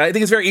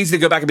think it's very easy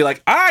to go back and be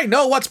like, I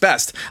know what's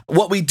best.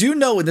 What we do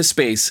know in this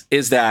space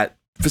is that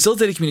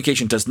facilitated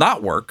communication does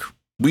not work.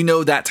 We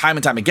know that time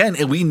and time again,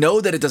 and we know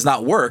that it does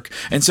not work.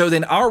 And so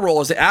then our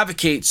role is to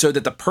advocate so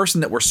that the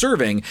person that we're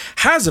serving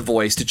has a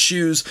voice to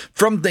choose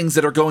from things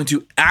that are going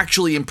to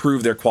actually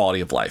improve their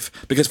quality of life,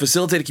 because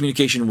facilitated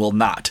communication will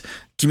not.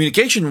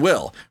 Communication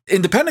will.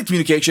 Independent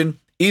communication,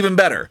 even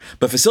better.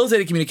 But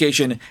facilitated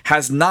communication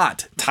has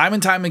not, time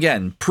and time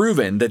again,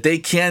 proven that they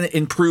can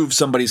improve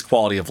somebody's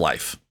quality of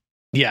life.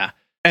 Yeah.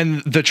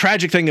 And the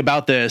tragic thing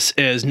about this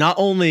is not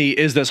only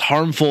is this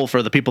harmful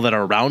for the people that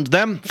are around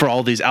them, for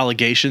all these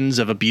allegations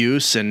of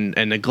abuse and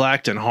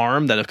neglect and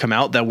harm that have come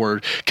out that were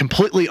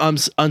completely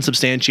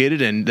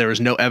unsubstantiated and there is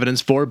no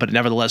evidence for, but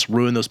nevertheless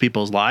ruin those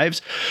people's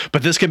lives.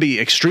 But this can be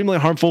extremely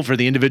harmful for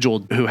the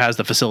individual who has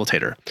the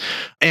facilitator.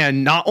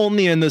 And not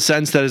only in the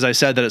sense that, as I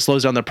said, that it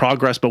slows down their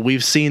progress, but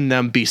we've seen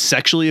them be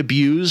sexually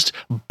abused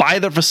by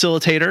the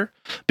facilitator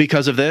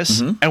because of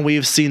this, and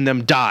we've seen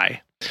them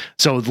die.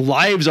 So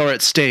lives are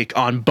at stake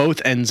on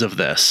both ends of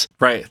this.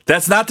 Right.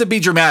 That's not to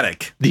be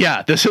dramatic.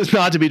 Yeah, this is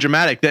not to be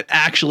dramatic. That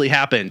actually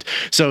happened.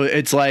 So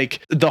it's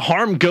like the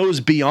harm goes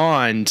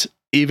beyond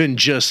even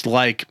just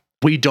like,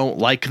 we don't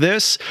like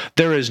this.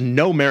 There is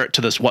no merit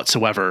to this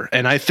whatsoever.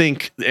 And I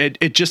think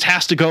it just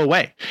has to go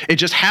away. It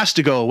just has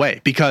to go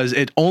away because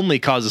it only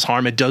causes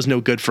harm. It does no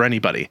good for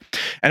anybody.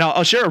 And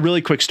I'll share a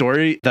really quick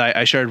story that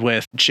I shared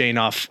with Shane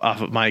off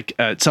of mic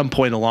at some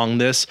point along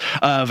this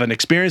of an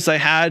experience I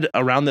had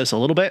around this a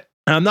little bit.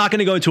 And I'm not going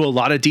to go into a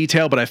lot of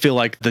detail, but I feel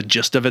like the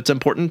gist of it's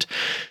important.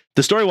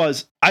 The story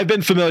was, I've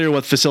been familiar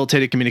with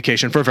facilitated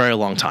communication for a very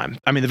long time.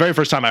 I mean, the very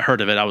first time I heard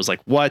of it, I was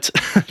like, what?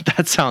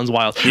 That sounds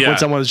wild. Yeah. When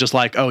someone was just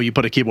like, oh, you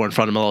put a keyboard in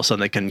front of them, all of a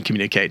sudden they can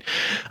communicate.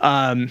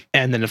 And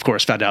then, of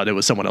course, found out it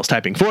was someone else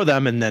typing for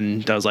them. And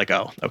then I was like,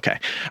 oh, okay.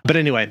 But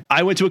anyway,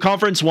 I went to a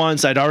conference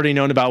once. I'd already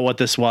known about what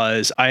this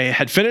was. I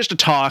had finished a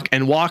talk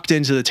and walked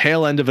into the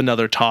tail end of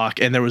another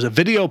talk. And there was a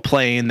video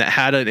playing that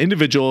had an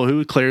individual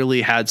who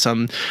clearly had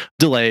some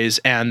delays.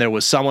 And there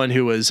was someone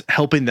who was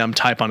helping them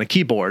type on a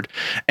keyboard.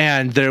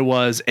 And there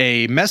was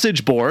a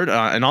message board,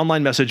 an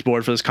online message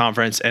board for this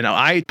conference. And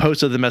I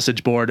posted the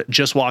message board,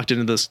 just walked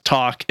into this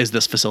talk, is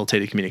this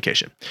facilitated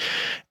communication?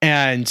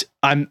 And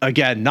I'm,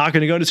 again, not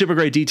going to go into super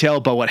great detail,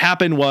 but what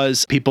happened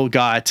was people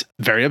got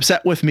very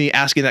upset with me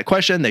asking that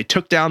question. They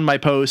took down my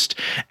post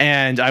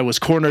and I was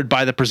cornered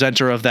by the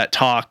presenter of that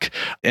talk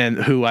and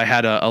who I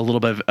had a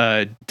little bit of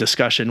a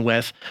discussion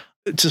with.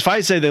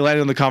 Suffice to say, they landed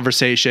on the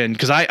conversation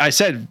because I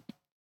said,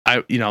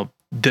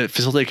 the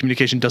facilitated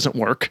communication doesn't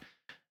work.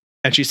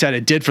 And she said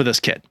it did for this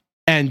kid.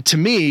 And to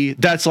me,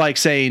 that's like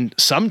saying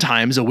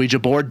sometimes a Ouija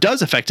board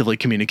does effectively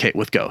communicate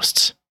with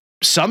ghosts.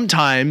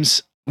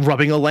 Sometimes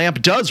rubbing a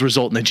lamp does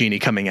result in a genie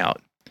coming out.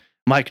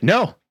 I'm like,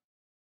 no,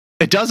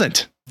 it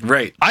doesn't.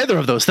 Right. Either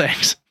of those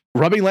things.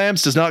 Rubbing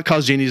lamps does not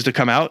cause genies to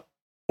come out,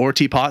 or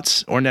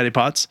teapots, or neti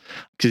pots,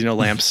 because,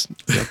 lamps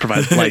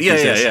provide light.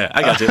 Yeah.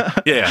 I got you.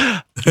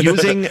 Yeah.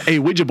 Using a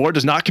Ouija board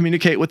does not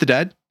communicate with the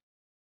dead.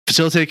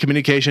 Facilitated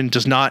communication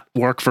does not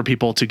work for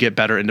people to get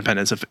better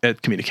independence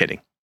at communicating.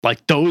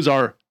 Like, those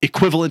are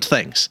equivalent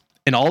things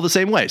in all the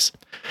same ways.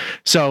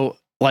 So,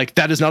 like,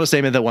 that is not a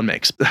statement that one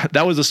makes.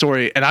 That was the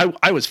story. And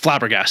I was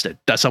flabbergasted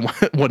that someone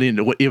would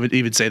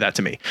even say that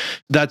to me.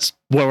 That's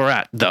where we're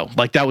at, though.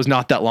 Like, that was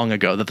not that long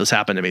ago that this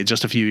happened to me,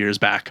 just a few years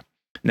back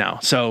now.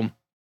 So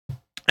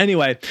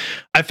anyway,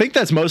 I think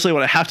that's mostly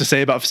what I have to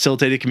say about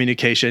facilitated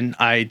communication.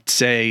 I'd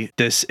say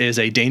this is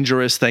a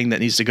dangerous thing that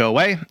needs to go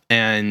away,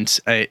 and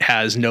it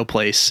has no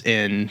place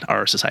in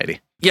our society.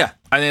 Yeah,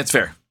 I think it's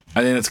fair.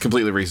 I think it's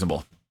completely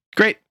reasonable.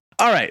 Great.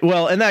 All right.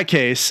 Well, in that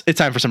case, it's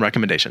time for some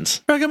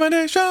recommendations.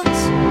 Recommendations.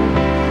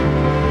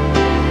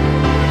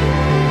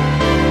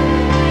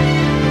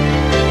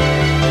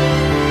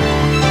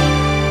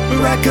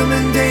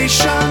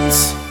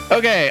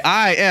 Okay,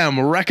 I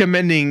am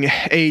recommending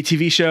a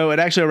TV show. It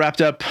actually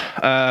wrapped up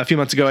a few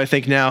months ago, I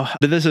think now.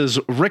 But this is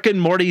Rick and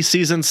Morty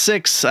Season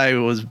 6. I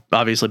was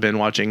obviously been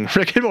watching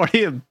Rick and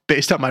Morty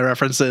based on my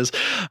references.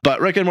 But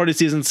Rick and Morty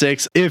Season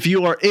 6, if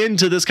you are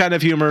into this kind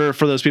of humor,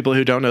 for those people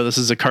who don't know, this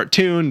is a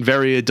cartoon,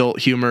 very adult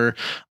humor,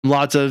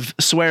 lots of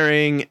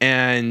swearing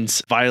and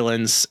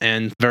violence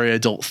and very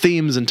adult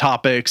themes and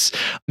topics.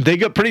 They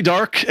get pretty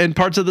dark in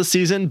parts of the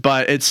season,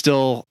 but it's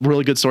still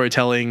really good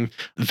storytelling,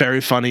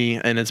 very funny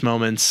in its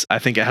moments. I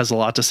think it has a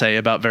lot to say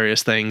about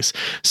various things.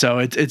 So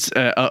it's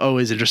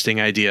always interesting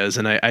ideas,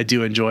 and I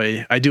do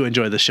enjoy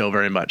the show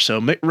very much. So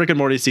Rick and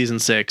Morty Season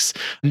 6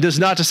 does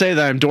not to say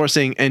that I'm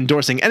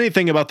endorsing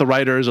anything about the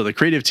writers or the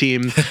creative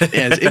team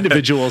as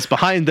individuals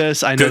behind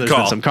this. I know there's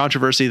been some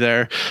controversy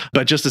there,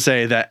 but just to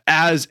say that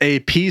as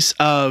a piece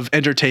of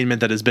entertainment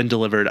that has been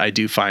delivered, I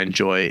do find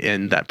joy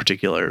in that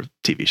particular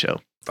TV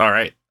show. All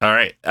right.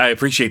 I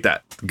appreciate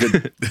that.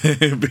 Good.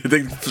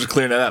 Thanks for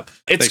clearing that up.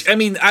 I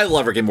mean, I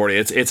love Rick and Morty.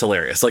 It's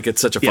hilarious. Like,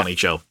 it's such a funny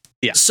show.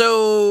 Yeah.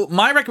 So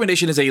my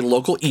recommendation is a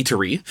local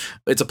eatery.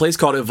 It's a place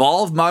called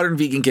Evolve Modern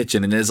Vegan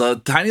Kitchen, and it is a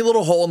tiny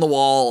little hole in the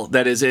wall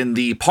that is in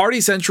the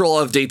Party Central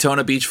of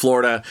Daytona Beach,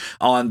 Florida,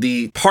 on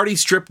the party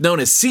strip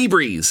known as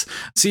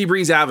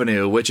Seabreeze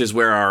Avenue, which is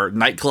where our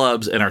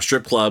nightclubs and our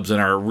strip clubs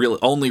and our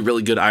only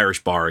really good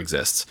Irish bar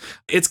exists.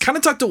 It's kind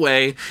of tucked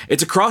away.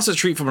 It's across the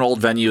street from an old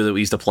venue that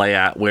we used to play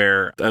at,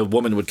 where a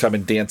woman would come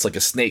and dance like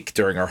a snake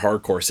during our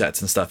hardcore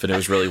sets and stuff, and it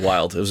was really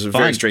wild. It was a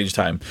very strange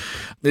time.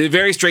 A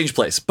very strange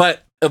place,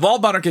 but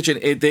Evolve Modern Kitchen,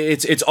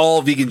 it's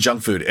all vegan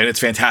junk food, and it's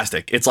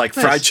fantastic. It's like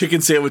fried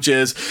chicken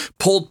sandwiches,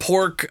 pulled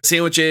pork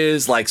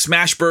sandwiches, like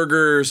smash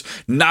burgers,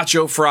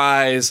 nacho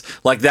fries,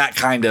 like that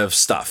kind of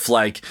stuff.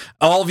 Like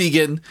all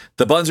vegan.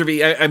 The buns are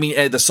vegan. I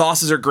mean, the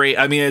sauces are great.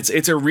 I mean, it's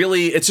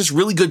just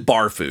really good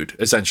bar food,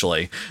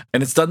 essentially.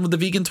 And it's done with the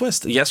vegan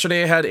twist.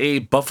 Yesterday I had a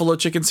buffalo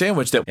chicken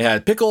sandwich that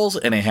had pickles,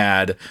 and it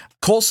had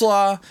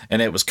coleslaw,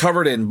 and it was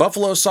covered in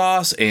buffalo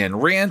sauce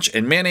and ranch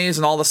and mayonnaise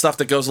and all the stuff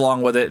that goes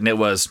along with it, and it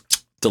was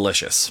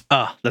delicious.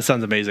 Oh, that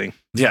sounds amazing.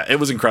 Yeah, it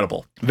was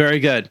incredible. Very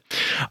good.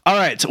 All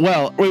right.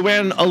 Well, we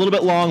ran a little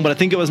bit long, but I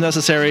think it was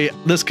necessary.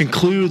 This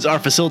concludes our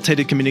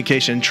facilitated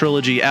communication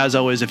trilogy. As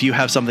always, if you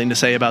have something to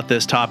say about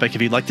this topic,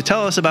 if you'd like to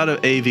tell us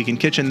about a vegan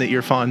kitchen that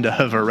you're fond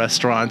of, a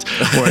restaurant,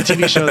 or a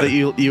TV show that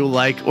you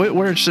like, we're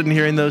interested in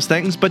hearing those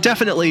things. But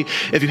definitely,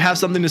 if you have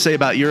something to say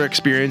about your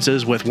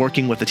experiences with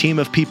working with a team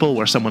of people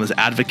where someone is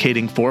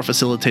advocating for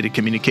facilitated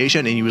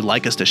communication and you would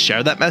like us to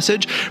share that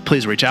message,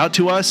 please reach out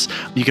to us.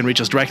 You can reach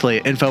us directly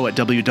at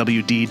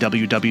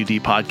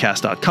info@wwd.podcast.com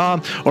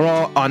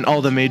or on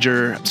all the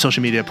major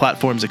social media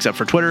platforms except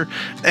for Twitter.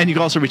 And you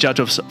can also reach out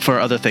to us for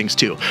other things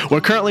too. We're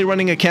currently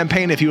running a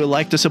campaign if you would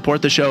like to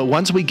support the show.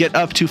 Once we get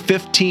up to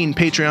 15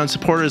 Patreon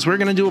supporters, we're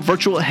going to do a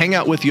virtual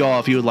hangout with y'all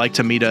if you would like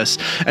to meet us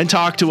and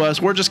talk to us.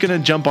 We're just going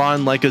to jump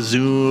on like a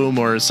Zoom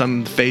or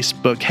some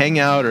Facebook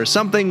hangout or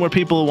something where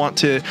people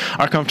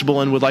are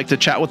comfortable and would like to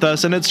chat with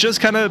us. And it's just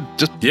kind of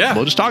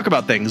we'll just talk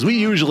about things. We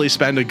usually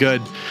spend a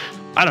good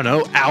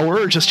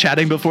hour just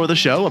chatting before the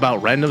show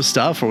about random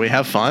stuff where we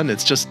have fun.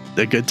 It's just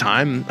a good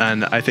time.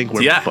 And I think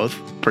we're both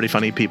pretty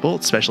funny people,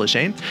 especially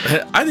Shane.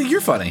 I think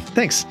you're funny.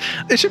 Thanks.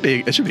 It should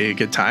be a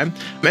good time.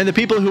 And the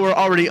people who are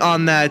already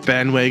on that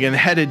bandwagon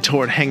headed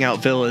toward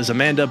Hangoutville is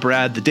Amanda,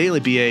 Brad, the Daily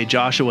BA,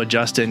 Joshua,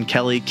 Justin,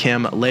 Kelly,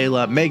 Kim,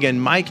 Layla, Megan,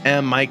 Mike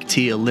M, Mike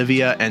T,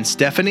 Olivia, and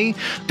Stephanie.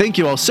 Thank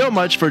you all so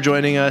much for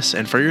joining us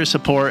and for your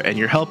support and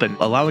your help in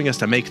allowing us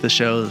to make the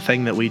show the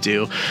thing that we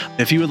do.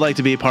 If you would like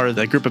to be a part of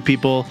that group of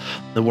people,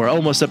 we're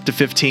almost up to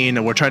 15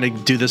 and we're trying to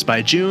do this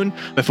by June.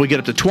 If we get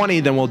up to 20,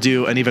 then we'll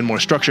do an even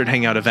more structured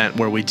hangout event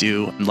where we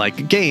do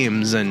like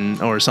games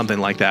or something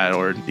like that,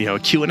 or a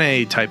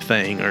Q&A type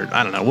thing, or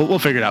I don't know. We'll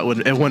figure it out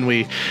when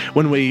we'll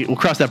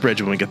cross that bridge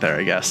when we get there,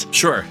 I guess.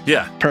 Sure.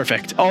 Yeah.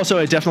 Perfect. Also,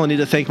 I definitely need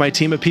to thank my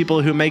team of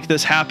people who make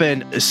this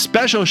happen. A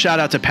special shout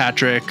out to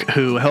Patrick,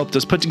 who helped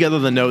us put together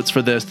the notes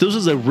for this. This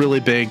was a really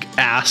big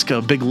ask,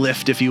 a big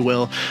lift, if you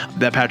will,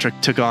 that Patrick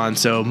took on.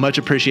 So much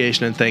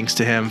appreciation and thanks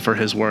to him for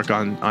his work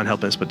on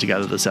helping us put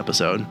together this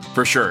episode.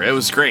 For sure. It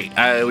was great.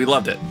 We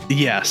loved it.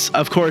 Yes.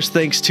 Of course,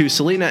 thanks to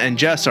Selena and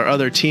Jess, our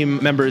other team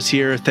members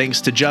here. Thanks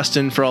to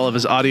Justin for all of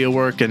his audio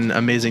work and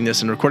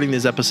amazingness in recording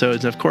these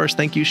episodes. And of course,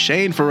 thank you,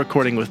 Shane, for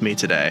recording with me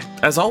today.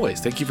 As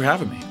always, thank you for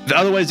having me. The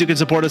other ways you can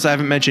support us, I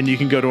haven't mentioned. You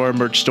can go to our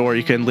merch store.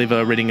 You can leave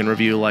a rating and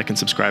review, like and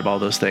subscribe, all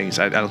those things.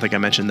 I don't think I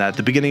mentioned that at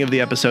the beginning of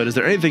the episode. Is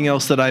there anything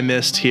else that I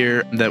missed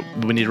here that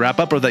we need to wrap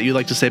up or that you'd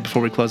like to say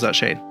before we close out,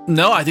 Shane?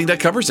 No, I think that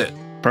covers it.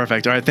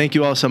 Perfect. All right. Thank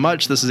you all so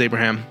much. This is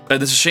Abraham.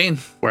 This is Shane.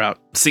 We're out.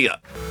 See ya.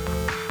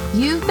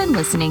 You've been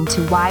listening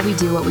to Why We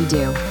Do What We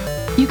Do.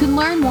 You can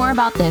learn more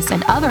about this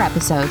and other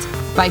episodes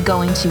by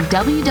going to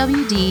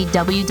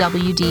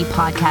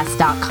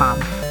www.wwdpodcast.com.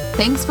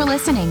 Thanks for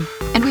listening,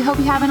 and we hope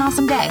you have an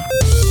awesome day.